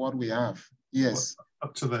see what we have. Yes.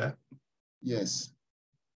 Up to there. Yes.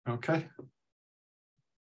 Okay.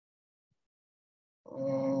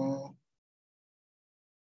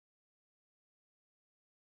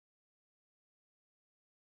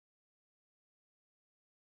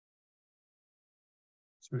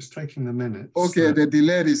 So it's taking the minutes. Okay, the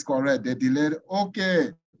delayed is correct. The delayed,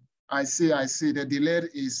 okay. I see. The delayed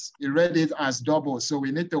is, it read it as double. So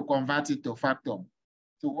we need to convert it to factor.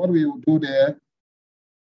 So what we will do there,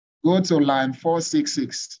 go to line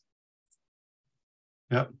 466.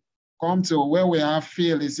 Yep. Come to where we have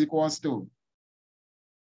field is equals to.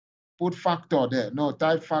 Put factor there. No,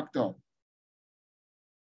 type factor.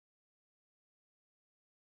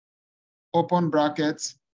 Open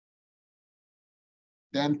brackets.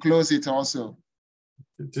 Then close it also.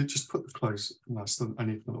 Did just put the close last than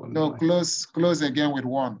anything? No, close again with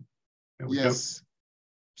 1. Yes.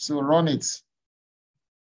 So run it.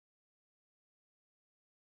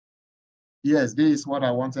 Yes, this is what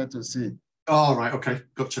I wanted to see. Oh, right. Okay.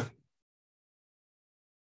 Gotcha.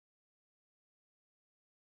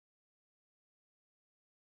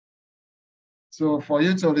 So for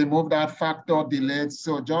you to remove that factor delayed,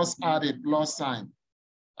 so just add a plus sign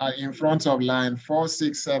in front of line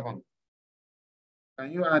 467.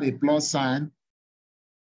 Can you add a plus sign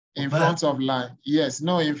in front of line? Yes,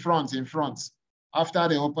 no, in front. After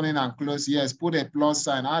the opening and close, yes, put a plus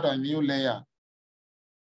sign, add a new layer.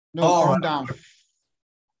 No, come down.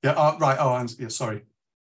 Yeah, right. Oh, and yeah, sorry.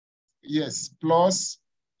 Yes, plus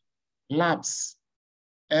labs,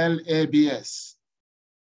 LABS.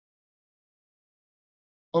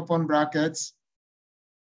 Open brackets.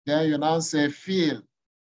 Then you now say field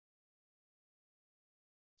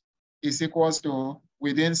is equals to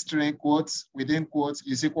within string quotes, within quotes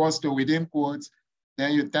is equals to within quotes.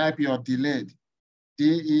 Then you type your delayed,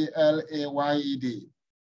 DELAYED.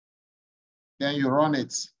 Then you run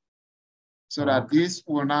it. So that this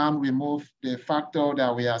will now remove the factor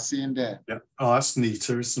that we are seeing there. Yeah. Oh, that's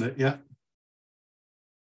neater, isn't it? Yeah.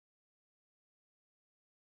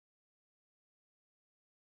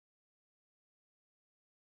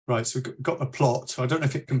 Right, so we've got the plot. I don't know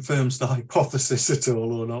if it confirms the hypothesis at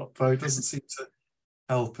all or not, but it doesn't seem to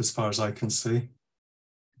help as far as I can see.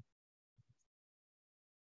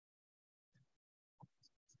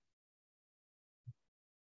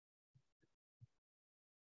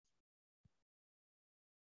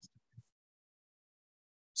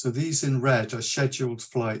 So these in red are scheduled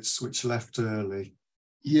flights which left early.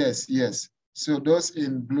 Yes, yes. So those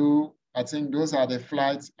in blue, I think those are the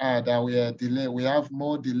flights that were delayed. We have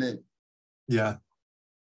more delay. Yeah.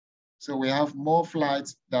 So we have more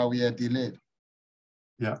flights that were delayed.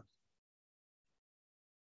 Yeah.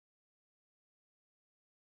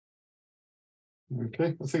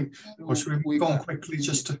 Okay, I think, or should we go on quickly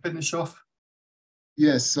just to finish off?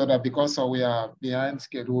 Yes, so that because we are behind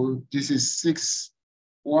schedule, this is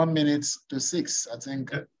 1 minute to 6, I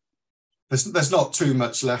think. Yeah. There's not too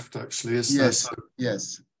much left, actually, is there? Yes, So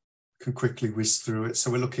yes. Can quickly whiz through it.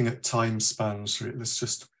 So we're looking at time spans. Let's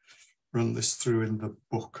just run this through in the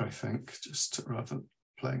book, I think, just rather than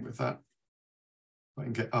playing with that. I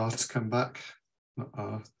can get R to come back. Not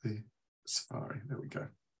R, the Safari. There we go.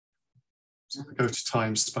 So we go to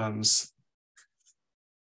time spans.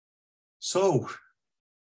 So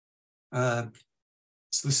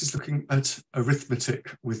this is looking at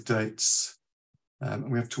arithmetic with dates.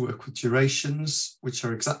 And we have to work with durations, which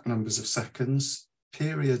are exact numbers of seconds,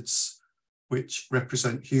 periods, which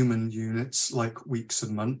represent human units like weeks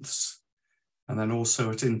and months, and then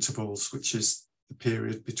also at intervals, which is the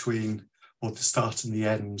period between, or the start and the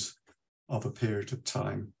end of a period of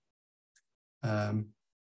time. And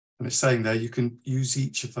it's saying there you can use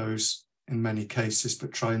each of those in many cases,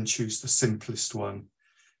 but try and choose the simplest one.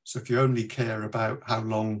 So if you only care about how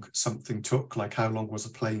long something took, like how long was a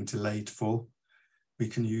plane delayed for, we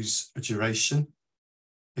can use a duration.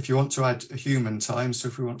 If you want to add a human time, so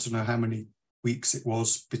if we want to know how many weeks it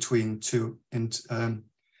was between two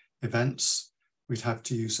events, we'd have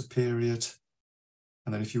to use a period.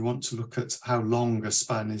 And then if you want to look at how long a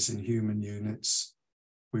span is in human units,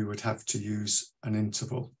 we would have to use an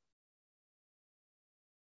interval.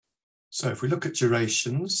 So if we look at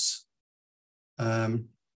durations,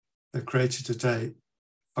 they've created a day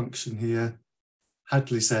function here.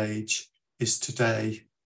 Hadley's age is today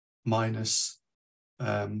minus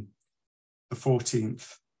the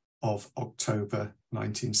 14th of October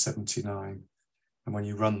 1979. And when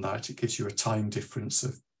you run that, it gives you a time difference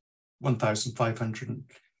of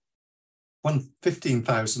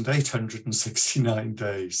 15,869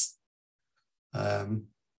 days.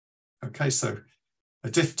 Okay, so a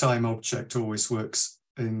diff time object always works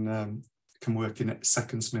in, can work in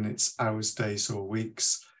seconds, minutes, hours, days, or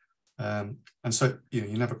weeks. And so,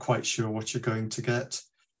 you're never quite sure what you're going to get.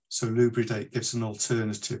 So lubridate gives an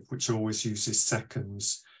alternative which always uses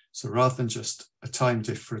seconds. So rather than just a time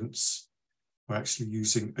difference, we're actually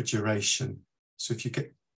using a duration. So if you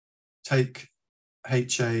take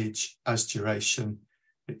h age as duration,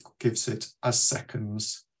 it gives it as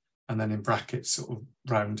seconds, and then in brackets sort of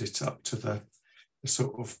round it up to the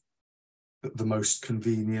sort of the most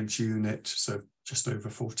convenient unit, so just over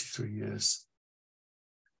 43 years.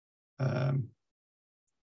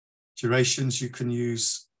 Durations you can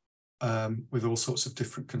use with all sorts of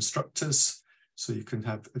different constructors. So you can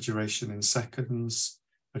have a duration in seconds,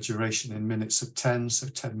 a duration in minutes of 10, so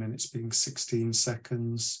 10 minutes being 16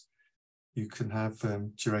 seconds. You can have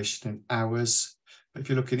duration in hours. But if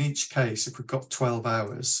you look in each case, if we've got 12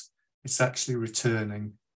 hours, it's actually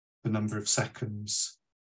returning the number of seconds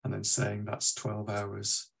and then saying that's 12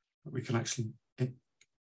 hours. But we can actually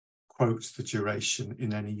quote the duration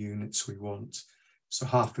in any units we want. So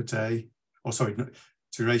half a day, or sorry,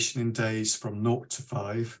 duration in days from 0 to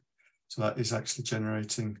 5. So that is actually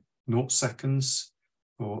generating 0 seconds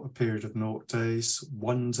for a period of 0 days.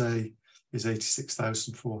 1 day is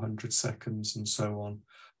 86,400 seconds, and so on,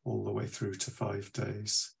 all the way through to 5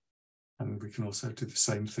 days. And we can also do the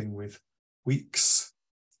same thing with weeks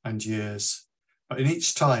and years. But in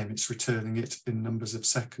each time, it's returning it in numbers of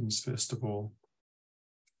seconds, first of all.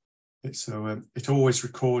 It always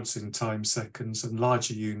records in time seconds, and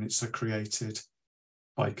larger units are created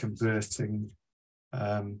by converting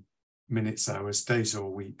minutes, hours, days or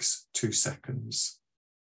weeks to seconds.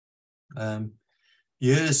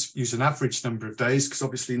 Years use an average number of days, because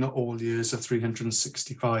obviously not all years are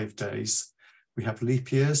 365 days. We have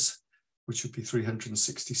leap years, which would be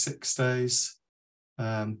 366 days.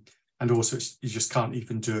 And also you just can't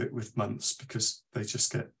even do it with months, because they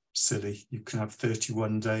just get silly. You can have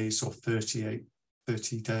 31 days or 30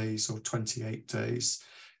 days or 28 days.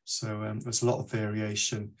 So there's a lot of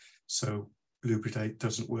variation. So Lubridate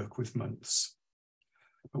doesn't work with months.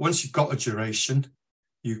 But once you've got a duration,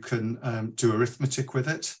 you can do arithmetic with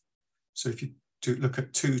it. So if you look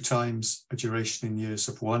at 2 times a duration in years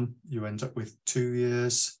of 1, you end up with 2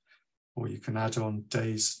 years. Or you can add on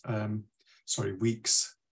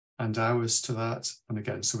weeks and hours to that. And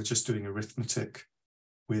again, so we're just doing arithmetic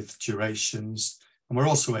with durations. And we're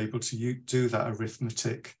also able to do that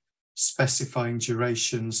arithmetic specifying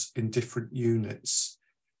durations in different units.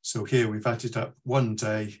 So here we've added up 1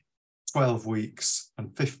 day, 12 weeks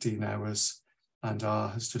and 15 hours, and R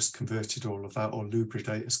has just converted all of that, or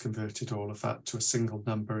Lubridate has converted all of that to a single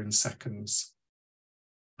number in seconds.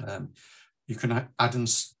 You can add and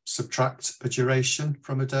subtract a duration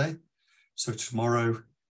from a day. So tomorrow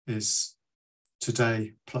is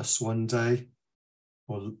today plus 1 day,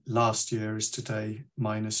 or last year is today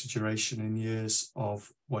minus a duration in years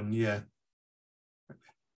of 1 year.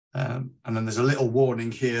 And then there's a little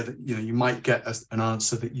warning here that you might get an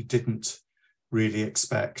answer that you didn't really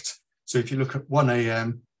expect. So if you look at 1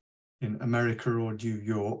 a.m. in America or New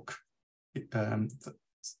York,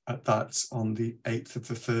 at that on the 8th of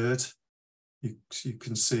the 3rd, you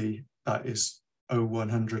can see that is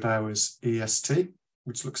 0100 hours EST,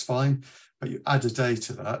 which looks fine. But you add a day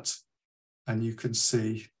to that, and you can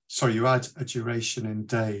see, sorry, you add a duration in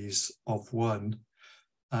days of 1,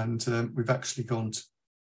 and we've actually gone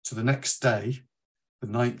to the next day, the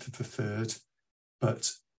 9th of the 3rd,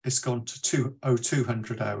 but it's gone to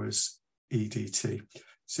 200 hours EDT.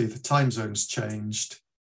 See, the time zone's changed,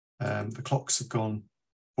 the clocks have gone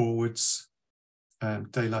forwards,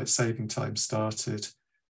 daylight saving time started.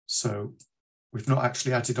 So we've not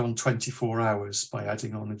actually added on 24 hours by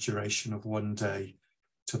adding on a duration of 1 day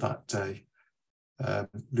to that day.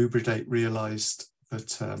 Lubridate realized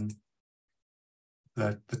that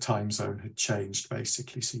the time zone had changed,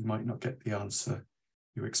 basically, so you might not get the answer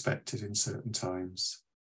you expected in certain times.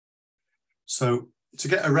 So to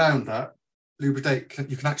get around that, Lubridate,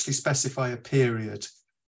 you can actually specify a period.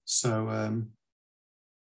 So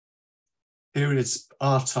periods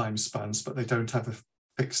are time spans, but they don't have a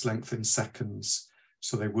fixed length in seconds,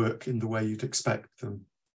 so they work in the way you'd expect them.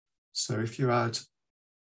 So if you add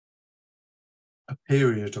a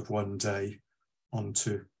period of 1 day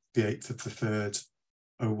onto the 8th of the 3rd,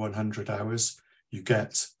 0100 hours, you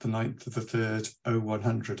get the 9th of the 3rd,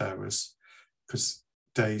 0100 hours, because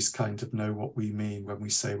days kind of know what we mean when we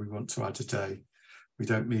say we want to add a day. We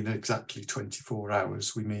don't mean exactly 24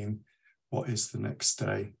 hours, we mean what is the next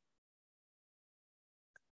day.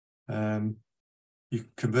 You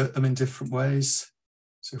can convert them in different ways.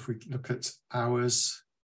 So if we look at hours,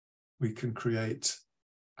 we can create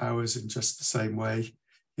hours in just the same way.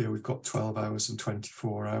 Here we've got 12 hours and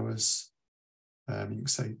 24 hours. You can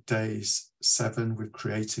say days 7, we've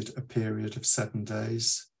created a period of 7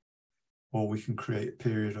 days. Or we can create a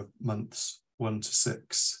period of months 1 to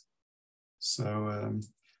 6. So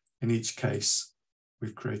in each case,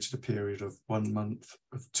 we've created a period of 1 month,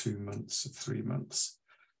 of 2 months, of 3 months.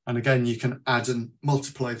 And again, you can add and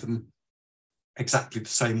multiply them exactly the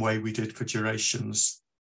same way we did for durations.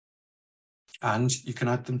 And you can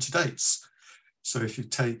add them to dates. So if you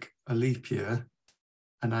take a leap year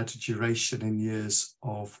and add a duration in years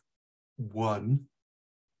of 1,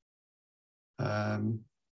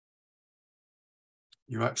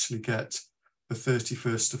 you actually get the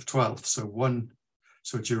 31st of 12th.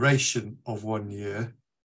 So a duration of 1 year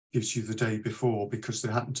gives you the day before, because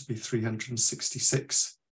there happen to be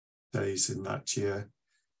 366 days in that year.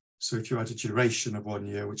 So if you add a duration of 1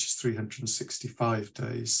 year, which is 365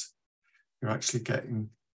 days, you're actually getting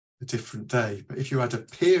a different day. But if you add a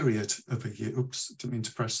period of a year, oops, didn't mean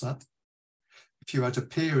to press that. If you add a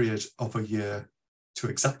period of a year to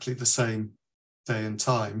exactly the same day and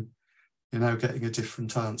time, you're now getting a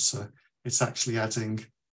different answer. It's actually adding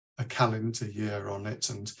a calendar year on it,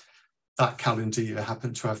 and that calendar year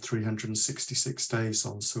happened to have 366 days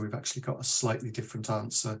on, so we've actually got a slightly different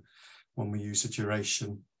answer when we use a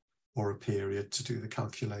duration or a period to do the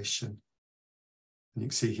calculation. And you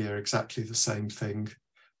can see here exactly the same thing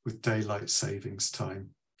with daylight savings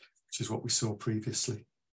time, which is what we saw previously.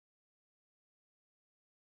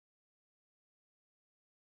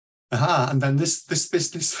 Aha, and then this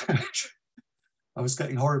business, I was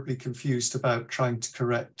getting horribly confused about trying to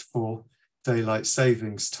correct for daylight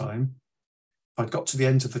savings time. If I'd got to the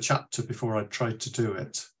end of the chapter before I'd tried to do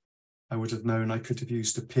it, I would have known I could have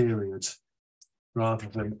used a period rather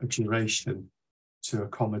than a duration to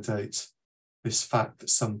accommodate this fact that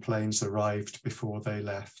some planes arrived before they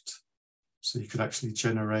left. So you could actually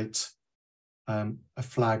generate a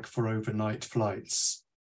flag for overnight flights.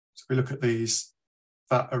 So if we look at these,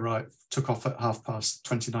 that arrived, took off at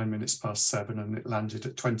 29 minutes past 7, and it landed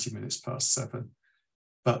at 20 minutes past 7.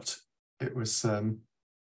 But it was on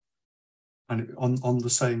the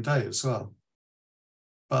same day as well.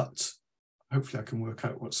 But hopefully I can work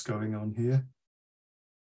out what's going on here.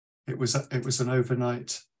 It was an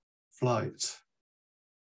overnight flight.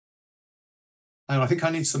 And I think I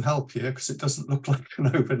need some help here because it doesn't look like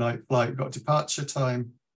an overnight flight. We've got a departure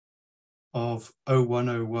time of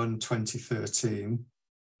 01/01/2013.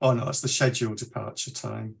 Oh no, that's the scheduled departure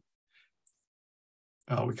time.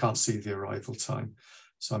 Oh, we can't see the arrival time.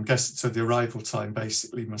 So I'm guessing, so the arrival time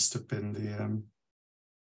basically must have been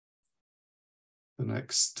the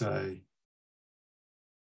next day.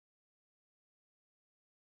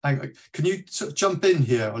 Hang on, can you sort of jump in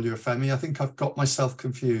here, Olufemi? I think I've got myself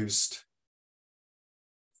confused.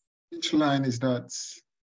 Which line is that?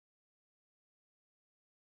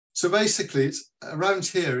 So basically, it's around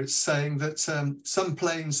here, it's saying that some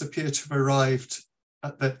planes appear to have arrived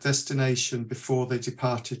at their destination before they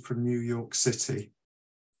departed from New York City.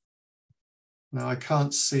 Now, I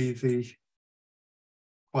can't see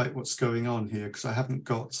quite what's going on here because I haven't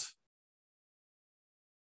got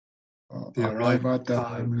the arrival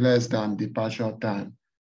time less than departure time.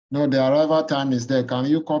 No, the arrival time is there. Can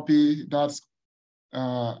you copy that?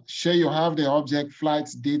 Sure, you have the object flight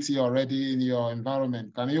date already in your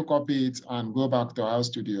environment. Can you copy it and go back to our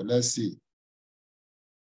studio? Let's see.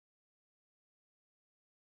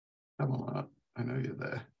 Come on, I know you're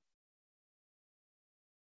there.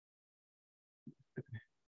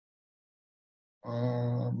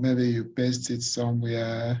 Maybe you paste it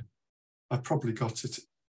somewhere. I probably got it.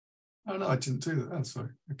 Oh no, I didn't do that. I'm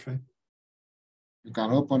sorry. Okay. You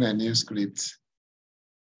can open a new script.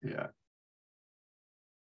 Yeah.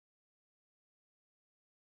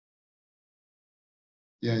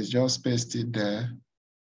 Yeah, it's just pasted there.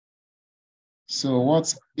 So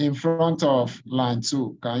what's in front of line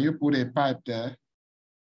 2? Can you put a pipe there?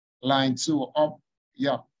 Line 2 up,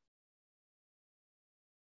 yeah.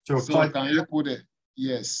 So can you put it?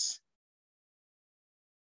 Yes.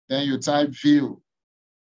 Then you type view.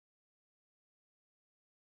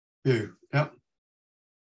 View, yeah.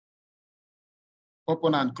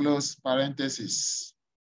 Open and close parentheses.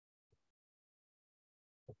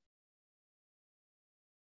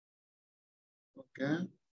 Okay.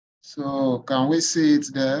 So can we see it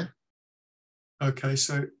there? Okay,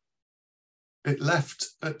 so it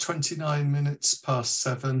left at 29 minutes past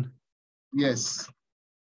 7. Yes.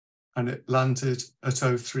 And it landed at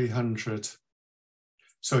 0300.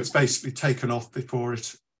 So it's basically taken off before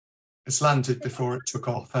it's landed before it took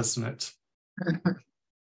off, hasn't it?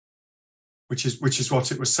 which is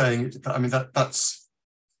what it was saying. I mean, that's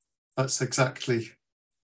exactly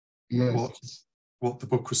what the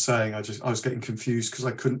book was saying. I was getting confused because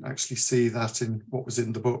I couldn't actually see that in what was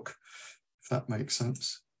in the book, if that makes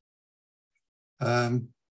sense.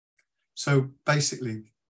 So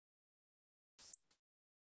basically,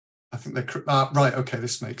 I think they're right. Okay,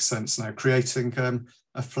 this makes sense now. Creating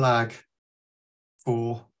a flag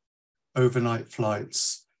for overnight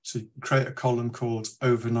flights. So you can create a column called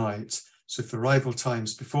overnight. So if the arrival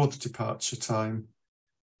time's before the departure time,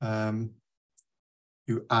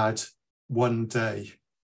 you add 1 day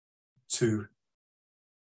to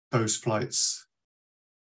those flights.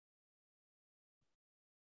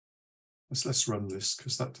 Let's run this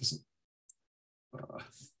because that doesn't.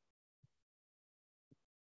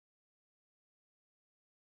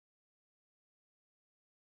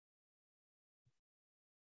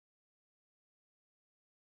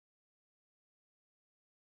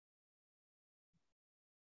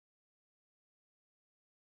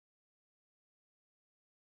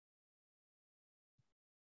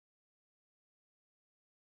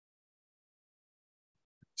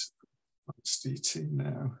 It's DT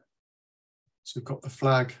now. So we've got the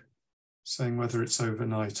flag saying whether it's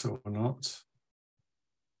overnight or not.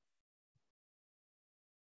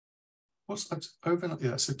 What's that? Overnight?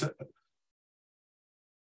 Yeah, so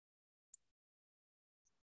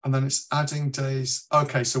and then it's adding days.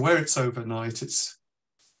 Okay, so where it's overnight, it's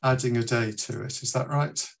adding a day to it. Is that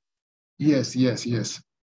right? Yes, yes, yes.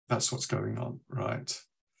 That's what's going on, right?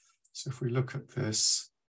 So if we look at this,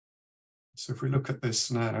 So if we look at this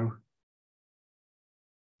now,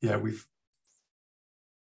 yeah,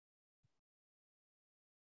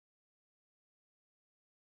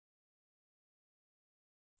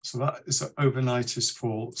 so that is overnight is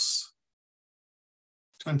false.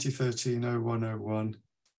 2013-0101.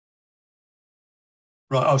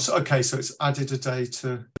 Right, oh, so, okay, so it's added a day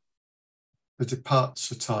to the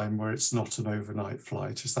departure time where it's not an overnight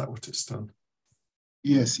flight. Is that what it's done?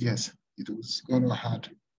 Yes, yes, it was gone ahead.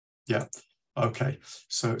 Yeah, okay.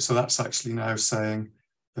 So that's actually now saying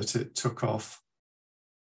that it took off.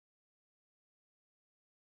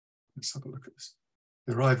 Let's have a look at this.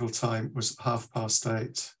 The arrival time was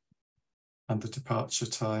 8:30 and the departure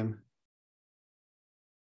time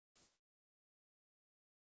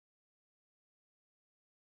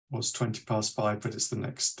was 5:20, but it's the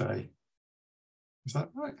next day. Is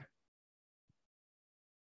that right?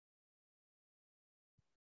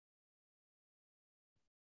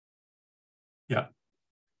 Yeah.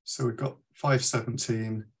 So we've got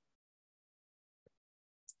 5:17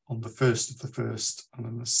 on the 1st of the 1st, and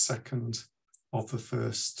then the 2nd of the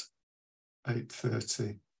 1st,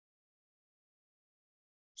 8:30.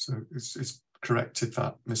 So it's corrected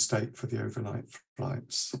that mistake for the overnight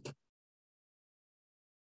flights.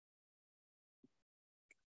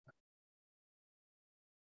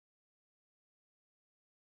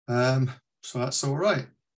 So that's all right.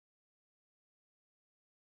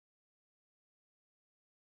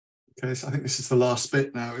 Okay, so I think this is the last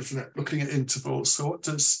bit now, isn't it? Looking at intervals. So what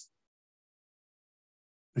does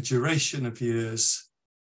the duration of years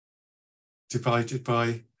of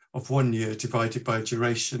 1 year divided by a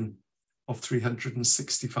duration of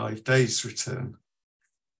 365 days return?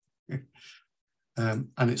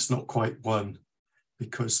 And it's not quite 1,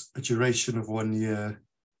 because a duration of 1 year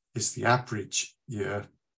is the average year,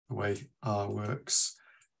 the way R works.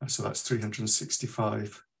 So that's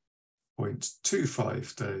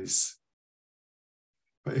 365.25 days.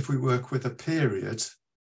 But if we work with a period,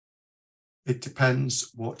 it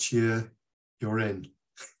depends what year you're in,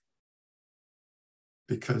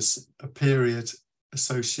 because a period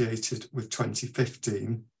associated with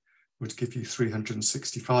 2015 would give you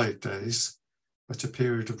 365 days, but a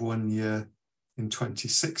period of 1 year in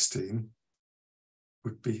 2016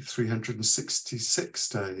 would be 366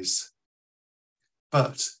 days.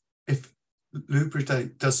 But if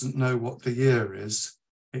Lubridate doesn't know what the year is,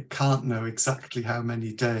 it can't know exactly how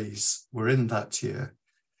many days were in that year.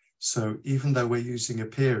 So even though we're using a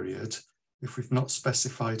period, if we've not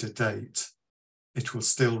specified a date, it will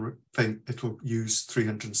still think it will use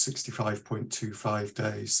 365.25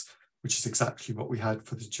 days, which is exactly what we had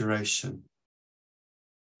for the duration.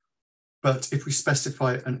 But if we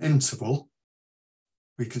specify an interval,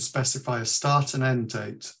 we can specify a start and end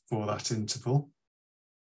date for that interval.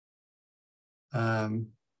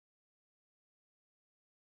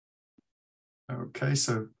 Okay,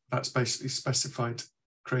 so that's basically specified,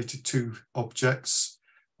 created 2 objects,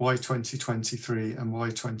 Y 2023 and Y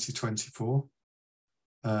 2024,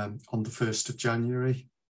 on the 1st of January.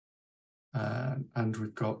 And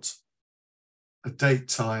we've got a date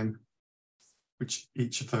time, which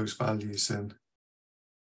each of those values in.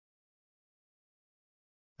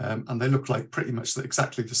 And they look like pretty much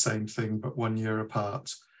exactly the same thing, but 1 year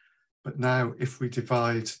apart. But now if we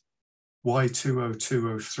divide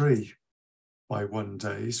Y20203 by 1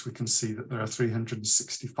 days, we can see that there are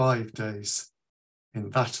 365 days in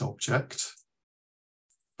that object.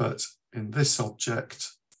 But in this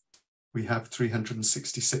object, we have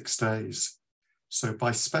 366 days. So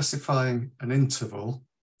by specifying an interval,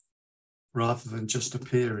 rather than just a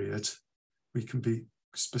period, we can be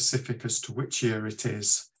specific as to which year it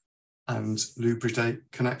is, and Lubridate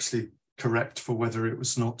can actually correct for whether it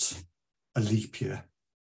was not a leap year.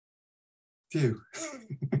 Phew.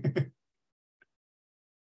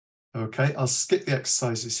 Okay, I'll skip the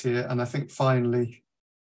exercises here, and I think finally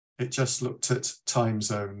it just looked at time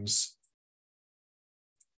zones.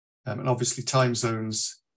 And obviously time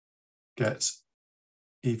zones get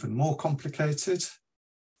even more complicated.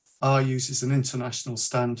 R uses an international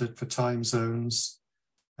standard for time zones,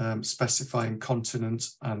 specifying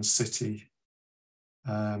continent and city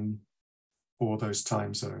for those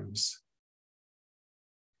time zones.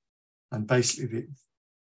 And basically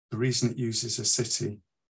the reason it uses a city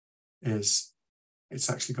is it's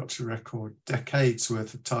actually got to record decades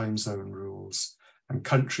worth of time zone rules, and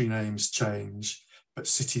country names change, but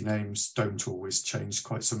city names don't always change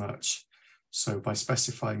quite so much. So by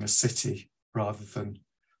specifying a city rather than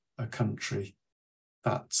a country,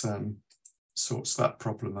 that sorts that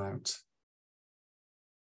problem out.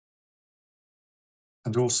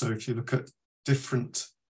 And also, if you look at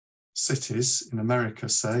different cities in America,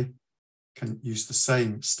 say, can use the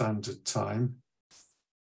same standard time,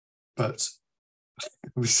 but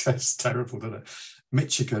this is terrible, doesn't it?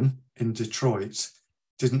 Michigan in Detroit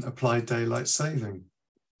didn't apply daylight saving,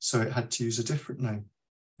 so it had to use a different name.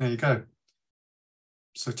 There you go.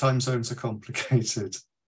 So time zones are complicated,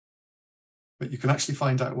 but you can actually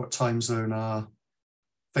find out what time zone R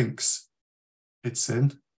thinks it's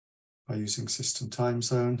in by using system time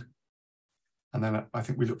zone. And then I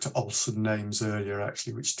think we looked at Olsen names earlier,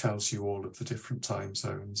 actually, which tells you all of the different time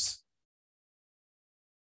zones.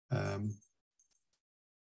 And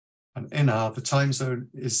in R, the time zone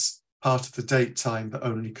is part of the date time that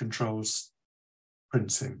only controls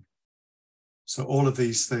printing. So all of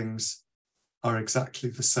these things are exactly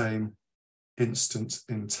the same instant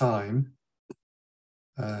in time.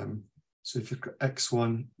 So if you've got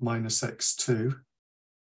x1 minus x2,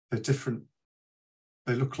 they're different.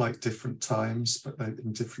 They look like different times, but they're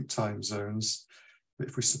in different time zones. But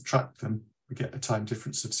if we subtract them, we get a time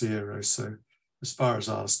difference of 0. So as far as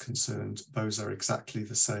R is concerned, those are exactly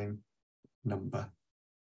the same number.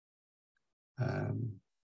 And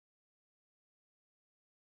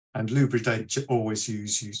Lubridate always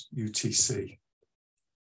use UTC.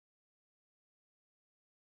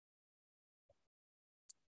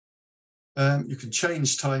 You can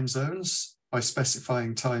change time zones by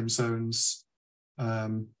specifying time zones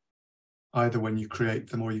either when you create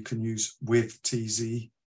them, or you can use with TZ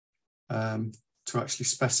to actually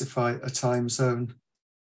specify a time zone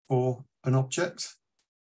for an object.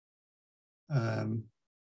 And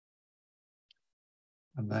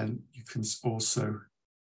then you can also,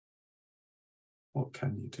 what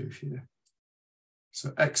can you do here? So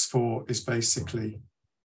X4 is basically,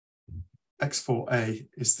 X4A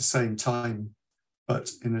is the same time,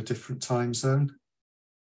 but in a different time zone.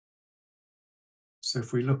 So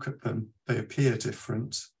if we look at them, they appear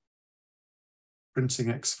different. Printing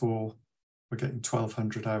X4, we're getting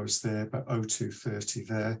 1200 hours there, but 0230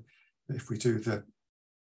 there. But if we do the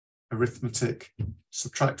arithmetic,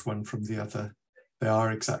 subtract one from the other, they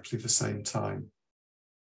are exactly the same time.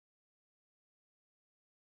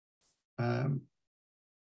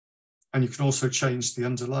 And you can also change the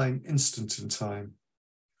underlying instant in time.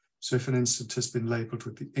 So if an instant has been labeled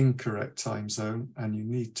with the incorrect time zone and you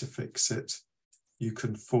need to fix it, you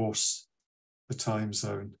can force the time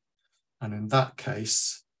zone. And in that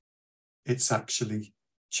case, it's actually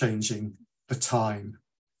changing the time,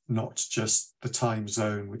 not just the time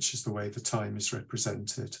zone, which is the way the time is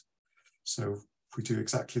represented. So if we do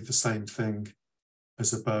exactly the same thing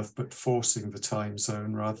as above, but forcing the time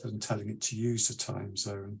zone rather than telling it to use a time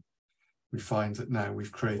zone, we find that now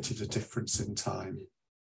we've created a difference in time.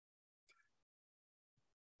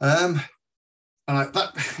 And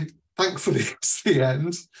that, thankfully, it's the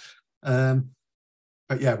end.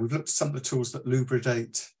 But yeah, we've looked at some of the tools that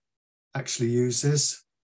Lubridate actually uses.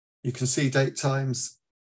 You can see date times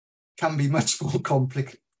can be much more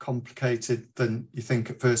complicated than you think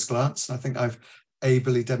at first glance. And I think I've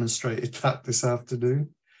ably demonstrated that this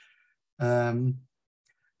afternoon.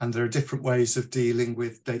 And there are different ways of dealing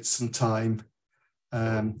with dates and time,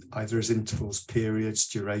 either as intervals, periods,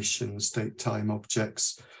 durations, date time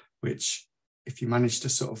objects, which if you manage to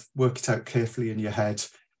sort of work it out carefully in your head,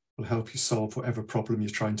 will help you solve whatever problem you're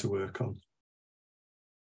trying to work on.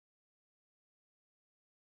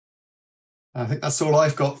 I think that's all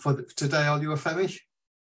I've got for today, Oluwafemi.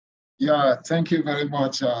 Yeah, thank you very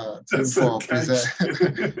much, Tim, for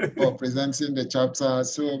presenting the chapter.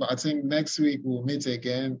 So I think next week we'll meet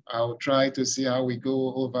again. I'll try to see how we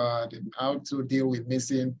go over how to deal with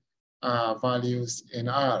missing values in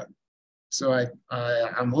R. So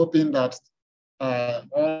I'm hoping that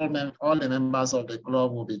all the members of the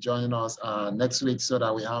club will be joining us next week so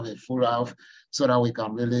that we have a full house, so that we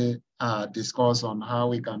can really discuss on how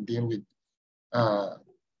we can deal with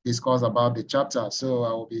discuss about the chapter. So I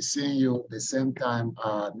will be seeing you the same time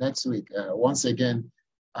next week. Once again,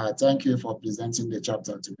 thank you for presenting the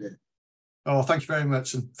chapter today. Oh, thank you very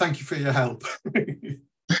much. And thank you for your help.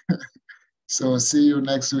 So see you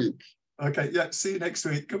next week. Okay, yeah, see you next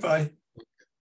week. Goodbye.